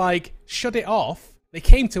wanted to like shut it off. They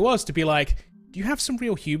came to us to be like, "Do you have some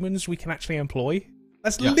real humans we can actually employ?"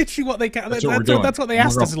 That's literally what they can. That's what they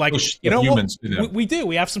asked us. Like, you know what? We do.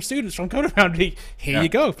 We have some students from Foundry. Here you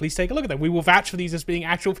go. Please take a look at them. We will vouch for these as being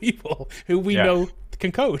actual people who we know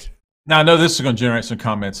can code. Now, I know this is going to generate some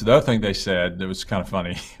comments. The other thing they said that was kind of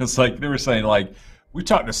funny. It's like they were saying, like, we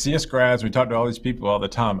talk to CS grads, we talk to all these people all the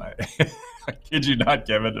time. I kid you not,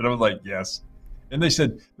 Kevin. And I was like, yes. And they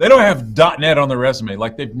said they don't have .NET on their resume.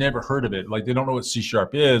 Like, they've never heard of it. Like, they don't know what C#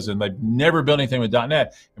 is, and they've never built anything with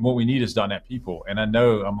 .NET. And what we need is .NET people. And I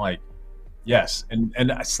know, I'm like, yes.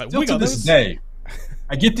 And I still to this day,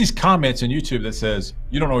 I get these comments on YouTube that says,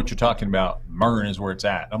 you don't know what you're talking about. MERN is where it's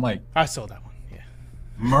at. I'm like, I saw that one. Yeah.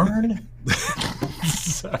 MERN?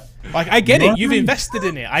 Like, I get it. You've invested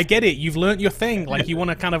in it. I get it. You've learned your thing. Like, you want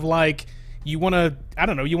to kind of like, you want to, I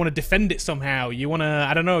don't know, you want to defend it somehow. You want to,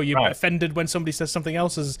 I don't know, you're offended when somebody says something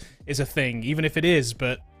else is a thing, even if it is,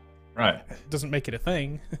 but it doesn't make it a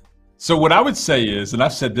thing. So what I would say is, and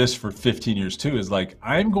I've said this for 15 years too, is like,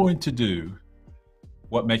 I'm going to do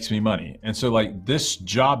what makes me money. And so like this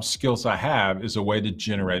job skills I have is a way to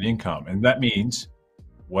generate income. And that means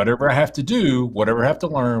whatever I have to do, whatever I have to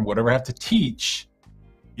learn, whatever I have to teach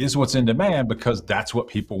is what's in demand because that's what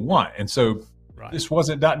people want. And so this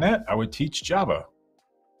wasn't .NET, I would teach Java.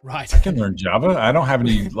 Right. I can learn Java. I don't have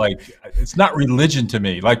any, like, it's not religion to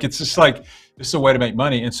me. Like, it's just like, it's a way to make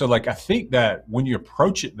money. And so like, I think that when you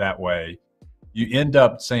approach it that way, you end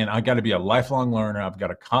up saying, I got to be a lifelong learner. I've got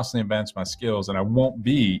to constantly advance my skills and I won't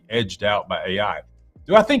be edged out by AI.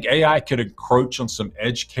 Do I think AI could encroach on some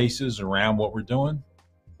edge cases around what we're doing?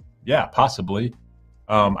 Yeah, possibly.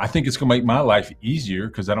 I think it's going to make my life easier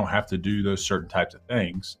because I don't have to do those certain types of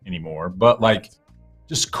things anymore. But like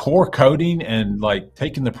just core coding and like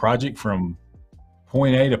taking the project from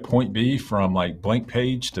point A to point B from like blank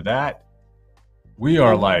page to that, we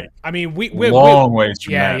are like, I mean, we're long ways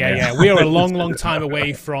from that. Yeah. We are a long time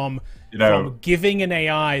away from, from giving an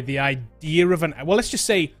AI the idea of an, well, let's just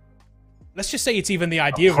say it's even the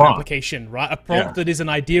idea of an application, right? A prompt that is an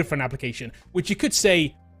idea for an application, which you could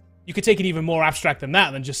say, you could take it even more abstract than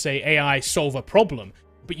that, than just say AI solve a problem.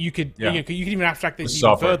 But you could, you could even abstract this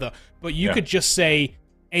even further. But you could just say,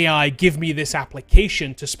 AI, give me this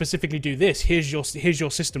application to specifically do this. Here's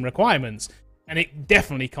your system requirements, and it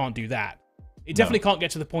definitely can't do that. It definitely can't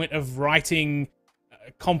get to the point of writing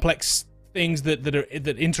complex things that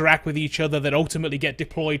interact with each other that ultimately get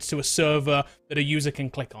deployed to a server that a user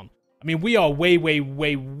can click on. I mean, we are way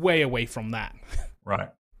away from that. Right.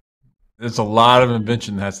 There's a lot of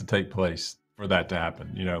invention that has to take place for that to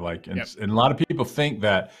happen, you know, like, and a lot of people think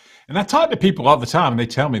that, and I talk to people all the time and they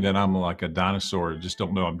tell me that I'm like a dinosaur, just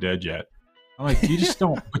don't know I'm dead yet. I'm like, you just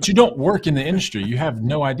don't, but you don't work in the industry. You have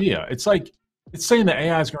no idea. It's like, it's saying that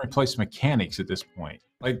AI is going to replace mechanics at this point.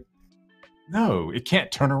 Like, no, it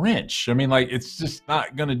can't turn a wrench. I mean, like, it's just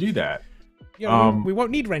not going to do that. Yeah, we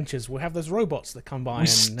won't need wrenches. We'll have those robots that come by. We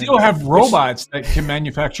still have robots that can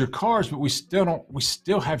manufacture cars, but we still don't. We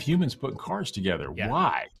still have humans putting cars together. Yeah.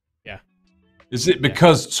 Why? Yeah. Is it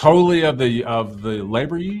because totally of the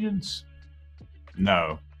labor unions?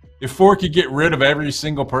 No. If Ford could get rid of every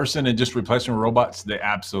single person and just replace them with robots, they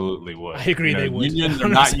absolutely would. I agree, they would. Unions are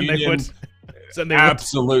not unions.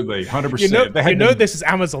 Absolutely, 100%. You know, this is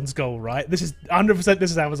Amazon's goal, right? This is 100%. This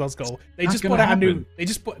is Amazon's goal. They just put out a new. They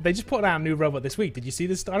just put out a new robot this week. Did you see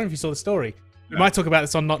this? I don't know if you saw the story. We might talk about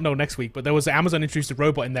this on next week. But there was Amazon introduced a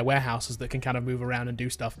robot in their warehouses that can kind of move around and do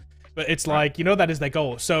stuff. But it's like, you know, that is their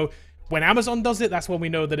goal. So when Amazon does it, that's when we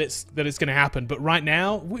know that it's going to happen. But right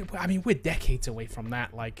now, we're decades away from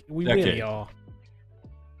that. Like, we really are.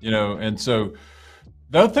 You know, and so.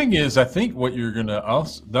 The other thing is, I think what you're going to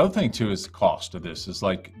also, the other thing too is the cost of this is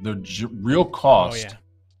like the real cost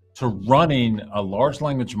to running a large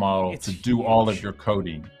language model to do all of your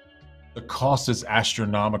coding. The cost is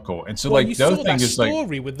astronomical. And so like the other thing is like. You saw that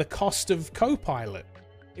story with the cost of Copilot.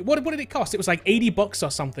 What did it cost? It was like $80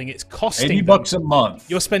 or something. It's costing $80 a month.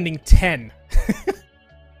 You're spending 10.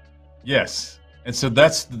 Yes. And so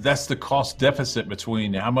that's the cost deficit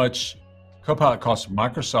between how much Copilot costs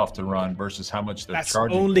Microsoft to run versus how much they're That's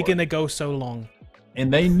charging only for going it. to go so long.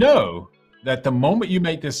 And they know that the moment you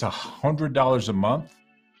make this $100 a month,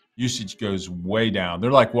 usage goes way down.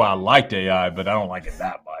 They're like, well, I liked AI, but I don't like it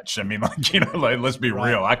that much. I mean, like, like, let's be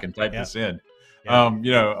real. I can type this in.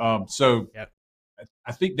 So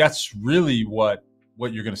I think that's really what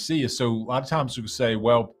you're going to see is, so a lot of times we say,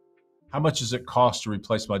 well, how much does it cost to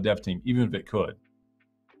replace my dev team, even if it could?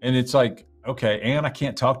 And it's like, okay, and I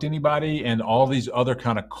can't talk to anybody, and all these other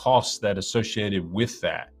kind of costs that associated with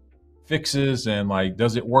that. Fixes, and like,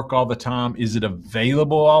 does it work all the time? Is it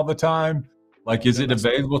available all the time? Like, is it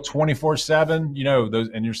available 24/7? Those,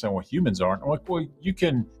 and you're saying, well, humans aren't. I'm like, well, you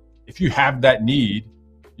can, if you have that need,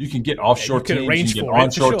 you can get offshore teams, you can get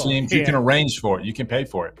onshore teams, you can arrange for it, you can pay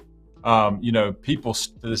for it. People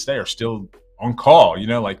to this day are still on call,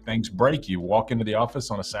 like things break, you walk into the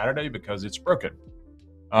office on a Saturday because it's broken.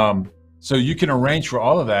 So you can arrange for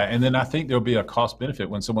all of that. And then I think there'll be a cost benefit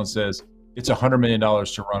when someone says it's $100 million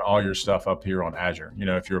to run all your stuff up here on Azure,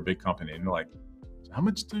 if you're a big company, and you're like, how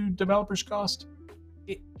much do developers cost?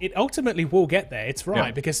 It ultimately will get there. It's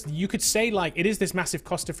right, because you could say, like, it is this massive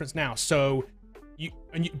cost difference now. So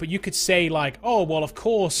but you could say, like, oh, well, of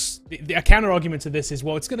course, the counter argument to this is,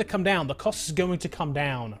 well, it's going to come down. The cost is going to come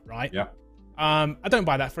down, right? Yeah. I don't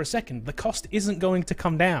buy that for a second. The cost isn't going to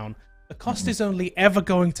come down. The cost is only ever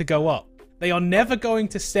going to go up. They are never going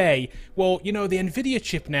to say, well, the NVIDIA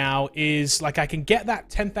chip now is, like, I can get that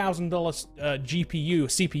 $10,000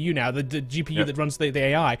 CPU now, the GPU that runs the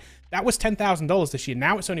AI. That was $10,000 this year.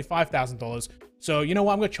 Now it's only $5,000. So, you know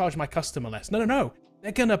what? I'm going to charge my customer less. No.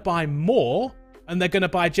 They're going to buy more, and they're going to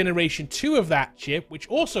buy generation 2 of that chip, which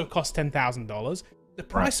also costs $10,000. The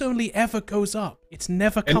price only ever goes up. It's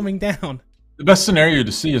never coming down. The best scenario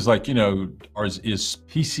to see is, like, is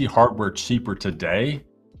PC hardware cheaper today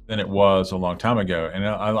than it was a long time ago? And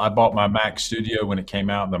I bought my Mac Studio when it came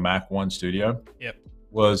out. The Mac One Studio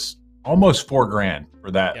was almost $4,000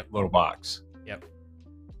 for that little box.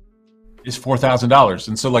 It's $4,000,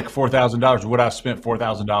 and so, like, $4,000. Would I have spent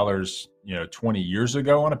 $4,000, 20 years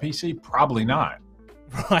ago on a PC? Probably not.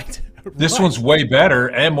 Right. This one's way better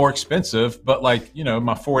and more expensive, but, like,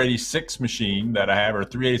 my 486 machine that I have, or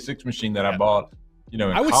 386 machine that I bought, in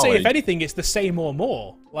I would say, if anything, it's the same or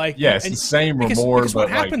more. Like, yeah, it's the same or more. Because what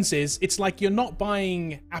happens is, it's like you're not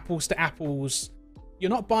buying apples to apples. You're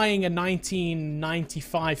not buying a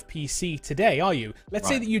 1995 PC today, are you? Let's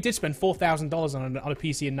say that you did spend $4,000 on a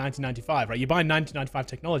PC in 1995, right? You're buying 1995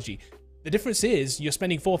 technology. The difference is you're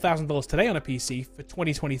spending $4,000 today on a PC for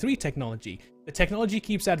 2023 technology. The technology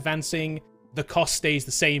keeps advancing, the cost stays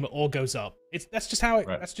the same or goes up. That's just how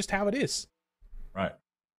it is. Right.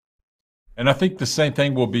 And I think the same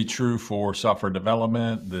thing will be true for software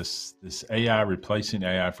development. This AI replacing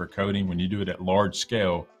AI for coding, when you do it at large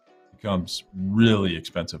scale, becomes really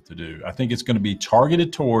expensive to do. I think it's going to be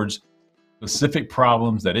targeted towards specific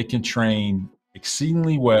problems that it can train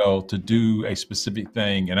exceedingly well to do a specific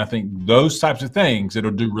thing. And I think those types of things it'll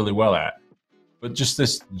do really well at. But just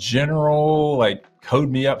this general, like, code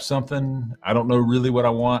me up something, I don't know really what I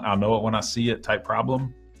want, I'll know it when I see it type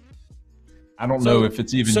problem, I don't know if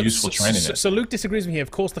it's even useful training it. So Luke disagrees with me. Of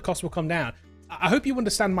course, the cost will come down. I hope you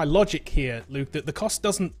understand my logic here, Luke, that the cost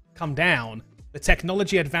doesn't come down. The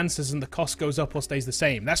technology advances and the cost goes up or stays the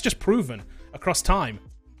same. That's just proven across time.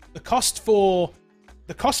 Let's take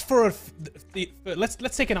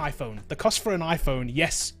an iPhone. The cost for an iPhone,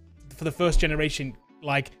 yes, for the first generation,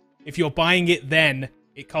 like, if you're buying it then,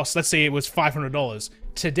 it costs, let's say it was $500.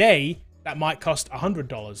 Today, that might cost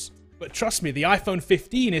 $100. But trust me, the iPhone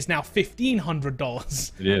 15 is now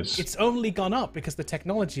 $1,500. It is. It's only gone up because the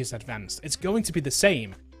technology has advanced. It's going to be the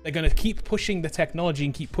same. They're going to keep pushing the technology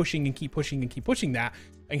and keep pushing and keep pushing and keep pushing that,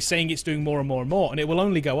 and saying it's doing more and more and more, and it will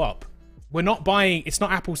only go up. We're not buying, it's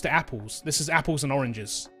not apples to apples. This is apples and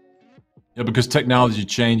oranges. Yeah, because technology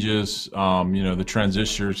changes, the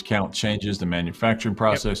transistors count changes, the manufacturing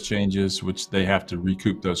process changes, which they have to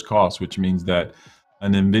recoup those costs, which means that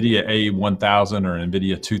an NVIDIA A1000 or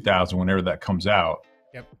NVIDIA 2000, whenever that comes out,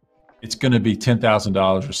 it's going to be $10,000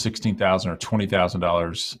 or $16,000 or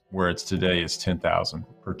 $20,000, where it's today is $10,000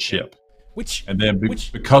 per chip.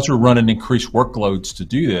 Because we're running increased workloads to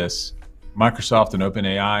do this, Microsoft and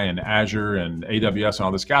OpenAI and Azure and AWS and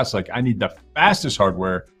all this guys, like, I need the fastest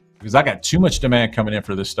hardware because I got too much demand coming in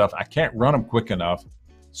for this stuff. I can't run them quick enough,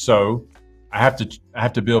 so I have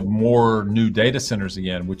to build more new data centers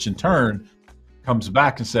again, which in turn comes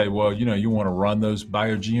back and say, well, you want to run those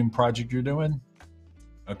BioGM project you're doing?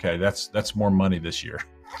 Okay, that's more money this year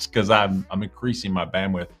because I'm increasing my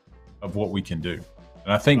bandwidth of what we can do.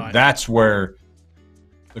 And I think that's where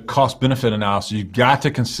the cost benefit analysis, you got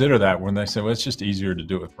to consider that when they say, well, it's just easier to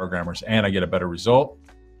do it with programmers and I get a better result.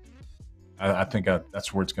 I think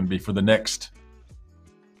that's where it's going to be for the next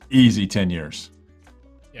easy 10 years.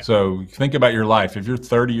 Yeah. So think about your life. If you're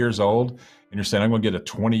 30 years old and you're saying, I'm going to get a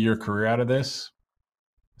 20-year career out of this,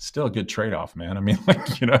 it's still a good trade-off, man. I mean,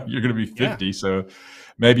 like, you know, you're going to be 50, so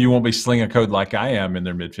maybe you won't be slinging code like I am in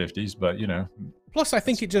their mid-50s, but, you know. Plus, I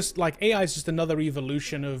think it just, like, AI is just another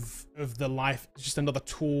evolution of the life, just another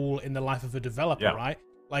tool in the life of a developer, right?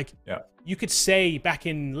 Like, you could say back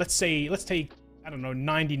in, let's take, I don't know,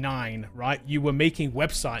 99, right? You were making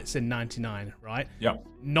websites in 99, right? Yeah.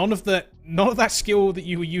 None of that skill that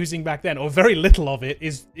you were using back then, or very little of it,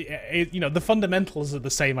 is, you know, the fundamentals are the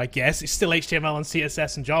same, I guess. It's still HTML and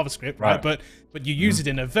CSS and JavaScript, right? But you use it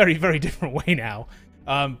in a very, very different way now.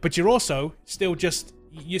 But you're also still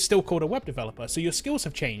you're still called a web developer, so your skills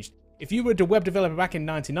have changed. If you were a web developer back in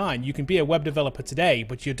 99, you can be a web developer today,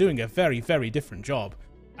 but you're doing a very, very different job.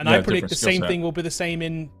 And I predict the same thing will be the same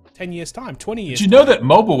in 10 years' time, 20 years' time. But you know that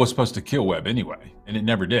mobile was supposed to kill web anyway, and it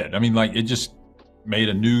never did. I mean, like, it just made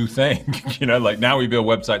a new thing, you know, like now we build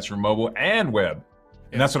websites for mobile and web.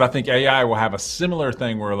 And that's what I think AI will have a similar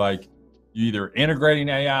thing where, like, you either integrating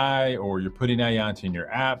AI or you're putting AI into your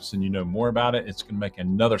apps and you know more about it. It's going to make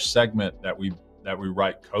another segment that we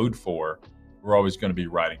write code for. We're always going to be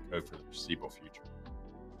writing code for the foreseeable future.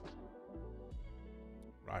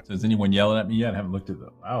 Right. So is anyone yelling at me yet? I haven't looked at the.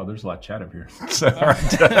 Wow, there's a lot of chat up here.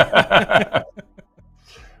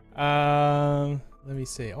 Let me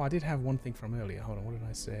see. Oh, I did have one thing from earlier. Hold on. What did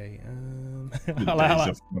I say?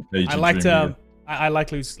 I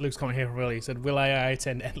like Luke's comment here from earlier. He said, "Will AI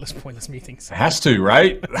attend endless pointless meetings?" It has to,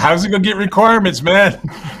 right? How's it gonna get requirements, man?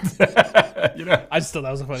 You know. I just thought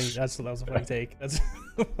that was a funny take. That's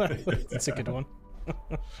a good one.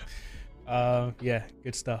 Yeah,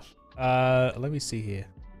 good stuff. Let me see here.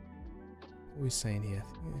 What are we saying here?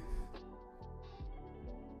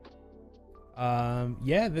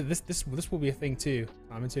 Yeah, this will be a thing too.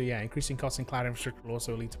 Increasing costs in cloud infrastructure will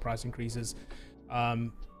also lead to price increases.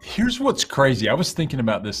 Here's what's crazy. I was thinking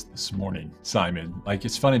about this morning, Simon. Like,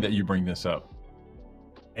 it's funny that you bring this up.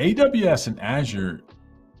 AWS and Azure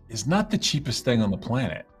is not the cheapest thing on the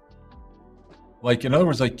planet. Like, in other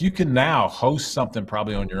words, like, you can now host something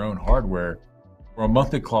probably on your own hardware for a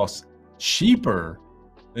monthly cost cheaper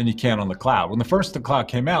than you can on the cloud. When the cloud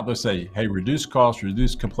came out, they'll say, hey, reduce cost,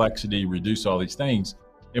 reduce complexity, reduce all these things.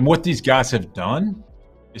 And what these guys have done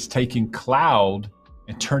is taking cloud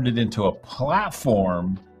and turned it into a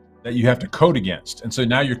platform that you have to code against. And so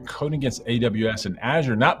now you're coding against AWS and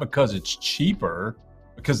Azure, not because it's cheaper,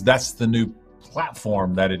 because that's the new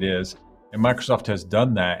platform that it is. And Microsoft has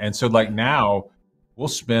done that. And so, like, now we'll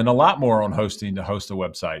spend a lot more on hosting to host a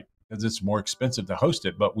website because it's more expensive to host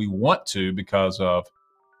it, but we want to because of,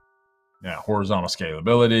 you know, horizontal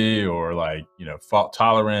scalability or, like, you know, fault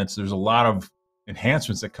tolerance. There's a lot of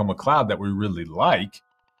enhancements that come with cloud that we really like.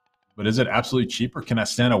 But is it absolutely cheaper? Can I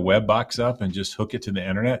stand a web box up and just hook it to the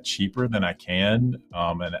internet cheaper than I can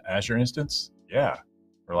an Azure instance? Yeah,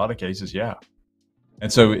 for a lot of cases, yeah.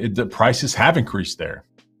 And so the prices have increased there.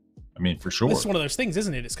 I mean, for sure. This is one of those things,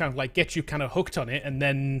 isn't it? It's kind of like get you kind of hooked on it and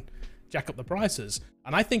then jack up the prices.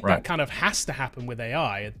 And I think that kind of has to happen with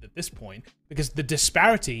AI at this point, because the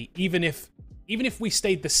disparity, even if we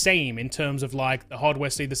stayed the same in terms of, like, the hardware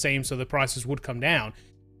stayed the same so the prices would come down,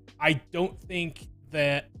 I don't think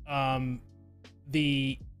that on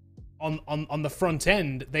the front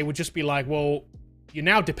end they would just be like, well, you're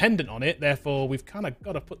now dependent on it, therefore we've kind of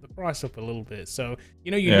got to put the price up a little bit. So,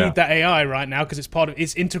 you know, you need that AI right now because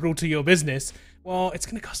it's integral to your business. Well, it's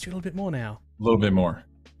going to cost you a little bit more now. A little bit more.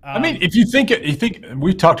 I mean, if you think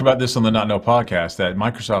we talked about this on the Not Know podcast, that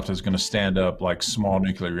Microsoft is going to stand up, like, small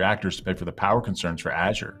nuclear reactors to pay for the power concerns for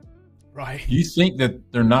Azure. Right. You think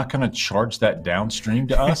that they're not going to charge that downstream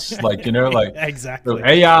to us? Like, you know, like, exactly. So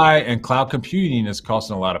AI and cloud computing is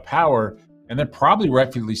costing a lot of power, and then probably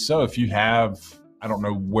rightfully so if you have, I don't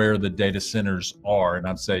know where the data centers are, and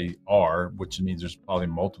I'd say are, which means there's probably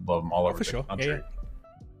multiple of them all over the country. Yeah.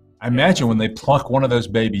 I imagine when they plunk one of those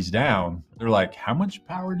babies down, they're like, how much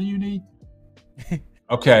power do you need?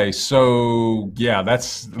 Okay, so yeah,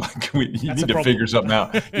 that's like, you need to figure something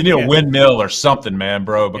out. You need a windmill or something, man,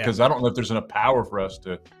 bro, because I don't know if there's enough power for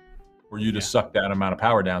you to suck that amount of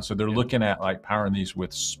power down. So they're looking at, like, powering these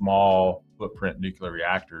with small footprint nuclear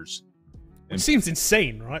reactors. It seems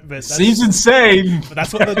insane, right? But seems insane. But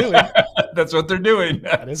that's what they're doing. That's what they're doing.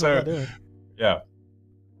 That is what they're doing. Yeah.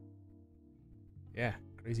 Yeah,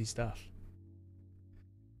 crazy stuff.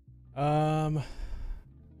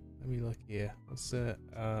 Let me look here. Let's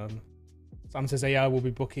Sam says AI will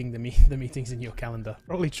be booking the meetings in your calendar.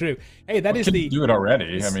 Probably true. Hey, that is the do it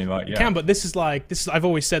already. I mean, like, yeah. You can, but this is. I've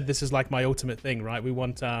always said this is like my ultimate thing, right? We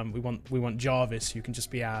want Jarvis, who can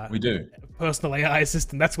just be our personal AI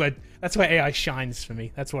assistant. That's where AI shines for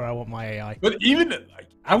me. That's where I want my AI. But even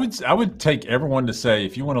I would take everyone to say,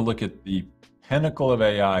 if you want to look at the pinnacle of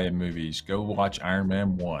AI in movies, go watch Iron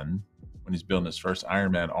Man 1 when he's building his first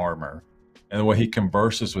Iron Man armor. And the way he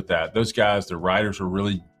converses with that, those guys, the writers, were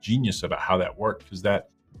really genius about how that worked, because that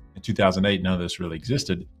in 2008, none of this really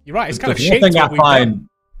existed. You're right. It's but kind of the shaped one thing what I we've find done.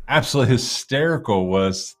 absolutely hysterical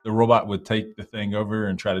was the robot would take the thing over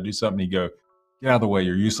and try to do something. He'd go, "Get out of the way!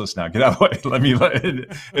 You're useless now. Get out of the way."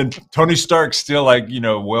 And Tony Stark's still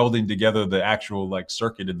welding together the actual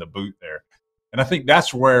circuit in the boot there. And I think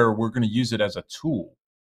that's where we're going to use it as a tool,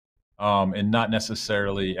 and not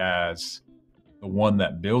necessarily as the one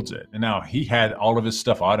that builds it. And now he had all of his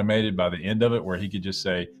stuff automated by the end of it, where he could just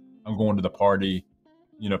say, "I'm going to the party,"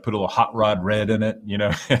 put a little hot rod red in it,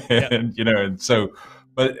 and so,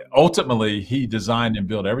 but ultimately he designed and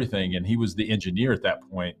built everything. And he was the engineer at that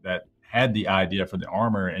point that had the idea for the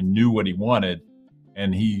armor and knew what he wanted.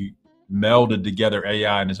 And he melded together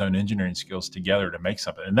AI and his own engineering skills together to make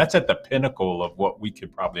something. And that's at the pinnacle of what we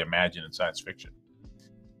could probably imagine in science fiction.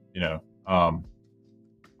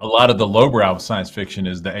 A lot of the lowbrow of science fiction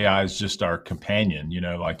is the AI is just our companion.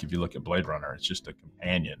 Like if you look at Blade Runner, it's just a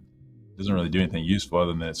companion. It doesn't really do anything useful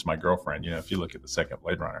other than it's my girlfriend. If you look at the second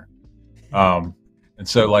Blade Runner, and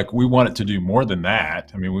so we want it to do more than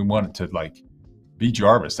that. I mean, we want it to be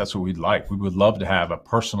Jarvis. That's what we'd like. We would love to have a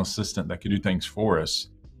personal assistant that could do things for us.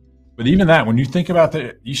 But even that, when you think about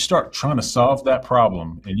that, you start trying to solve that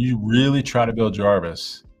problem and you really try to build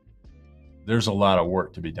Jarvis, there's a lot of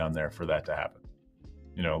work to be done there for that to happen.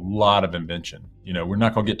 A lot of invention. We're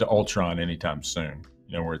not going to get to Ultron anytime soon,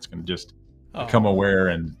 where it's going to just become aware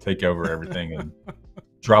and take over everything and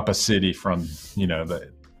drop a city from,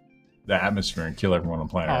 the atmosphere and kill everyone on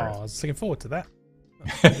planet Earth. I was looking forward to that.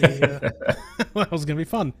 That was going to be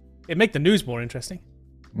fun. It'd make the news more interesting.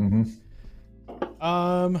 Mm-hmm.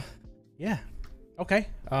 Yeah. Okay.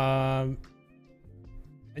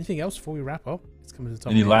 Anything else before we wrap up? It's coming to the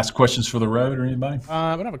top. Any last questions for the road or anybody?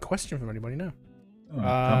 I don't have a question from anybody, no.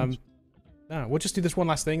 No, we'll just do this one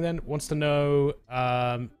last thing then. Wants to know,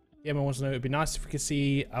 wants to know, it'd be nice if we could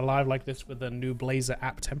see a live like this with a new Blazor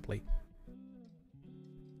app template.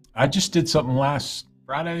 I just did something last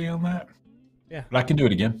Friday on that. Yeah. But I can do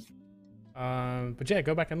it again. But yeah,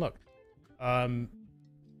 go back and look. We're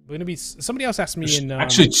gonna be. Somebody else asked me There's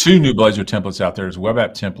actually two new Blazor templates out there. There's web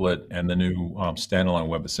app template and the new standalone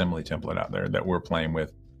WebAssembly template out there that we're playing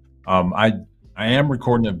with. I am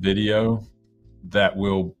recording a video that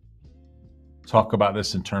will talk about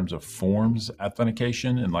this in terms of forms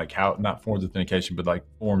authentication and how, not forms authentication, but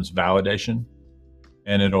forms validation.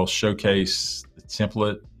 And it'll showcase the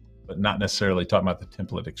template, but not necessarily talking about the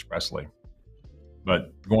template expressly,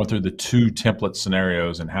 but going through the two template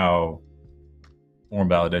scenarios and how form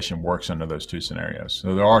validation works under those two scenarios.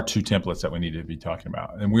 So there are two templates that we need to be talking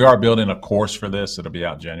about. And we are building a course for this. It'll be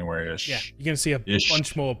out January-ish. Yeah, you're going to see a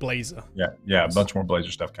bunch more Blazor. Yeah, a bunch more Blazor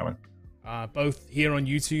stuff coming. Both here on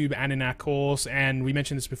YouTube and in our course. And we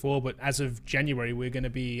mentioned this before, but as of January, we're going to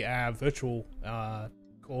be our virtual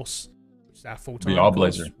course, which is our full-time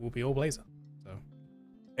course. Will be all Blazor. So,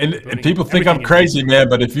 and people think I'm crazy, man,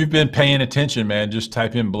 but if you've been paying attention, man, just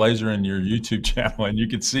type in Blazor in your YouTube channel and you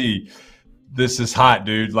can see this is hot,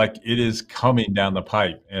 dude. It is coming down the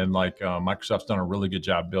pipe. And Microsoft's done a really good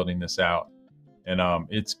job building this out. And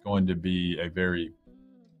it's going to be a very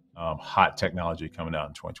hot technology coming out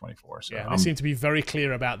in 2024. So yeah, they seem to be very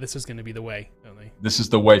clear about this is going to be the way, don't they? This is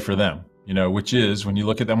the way for them, which is, when you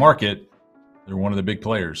look at the market, they're one of the big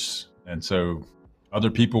players. And so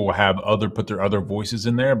other people will put their other voices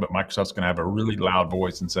in there, but Microsoft's going to have a really loud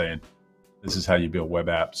voice and saying, this is how you build web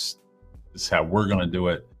apps. This is how we're going to do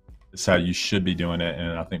it. This is how you should be doing it.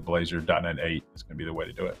 And I think Blazor.net 8 is going to be the way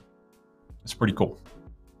to do it. It's pretty cool.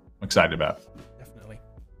 I'm excited about it.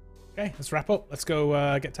 Okay, let's wrap up. Let's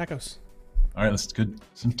go get tacos. All right, let's get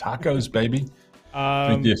some tacos, baby.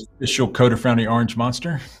 Drink the official Coda Foundry Orange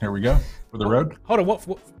Monster. There we go for the road. Hold on,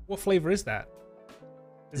 what flavor is that?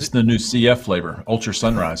 It's the new CF flavor, Ultra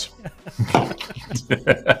Sunrise.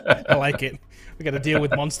 I like it. We got to deal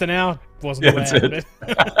with Monster now. Wasn't aware that's of it.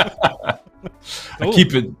 Cool. I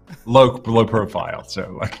keep it low profile,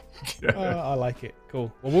 so I like it.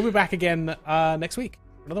 Cool. Well, we'll be back again next week.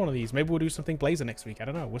 Another one of these. Maybe we'll do something Blazor next week. I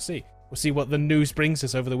don't know. We'll see. We'll see what the news brings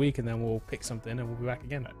us over the week, and then we'll pick something, and we'll be back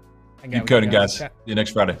again. Keep coding, guys. See you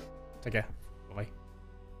next Friday. Take care.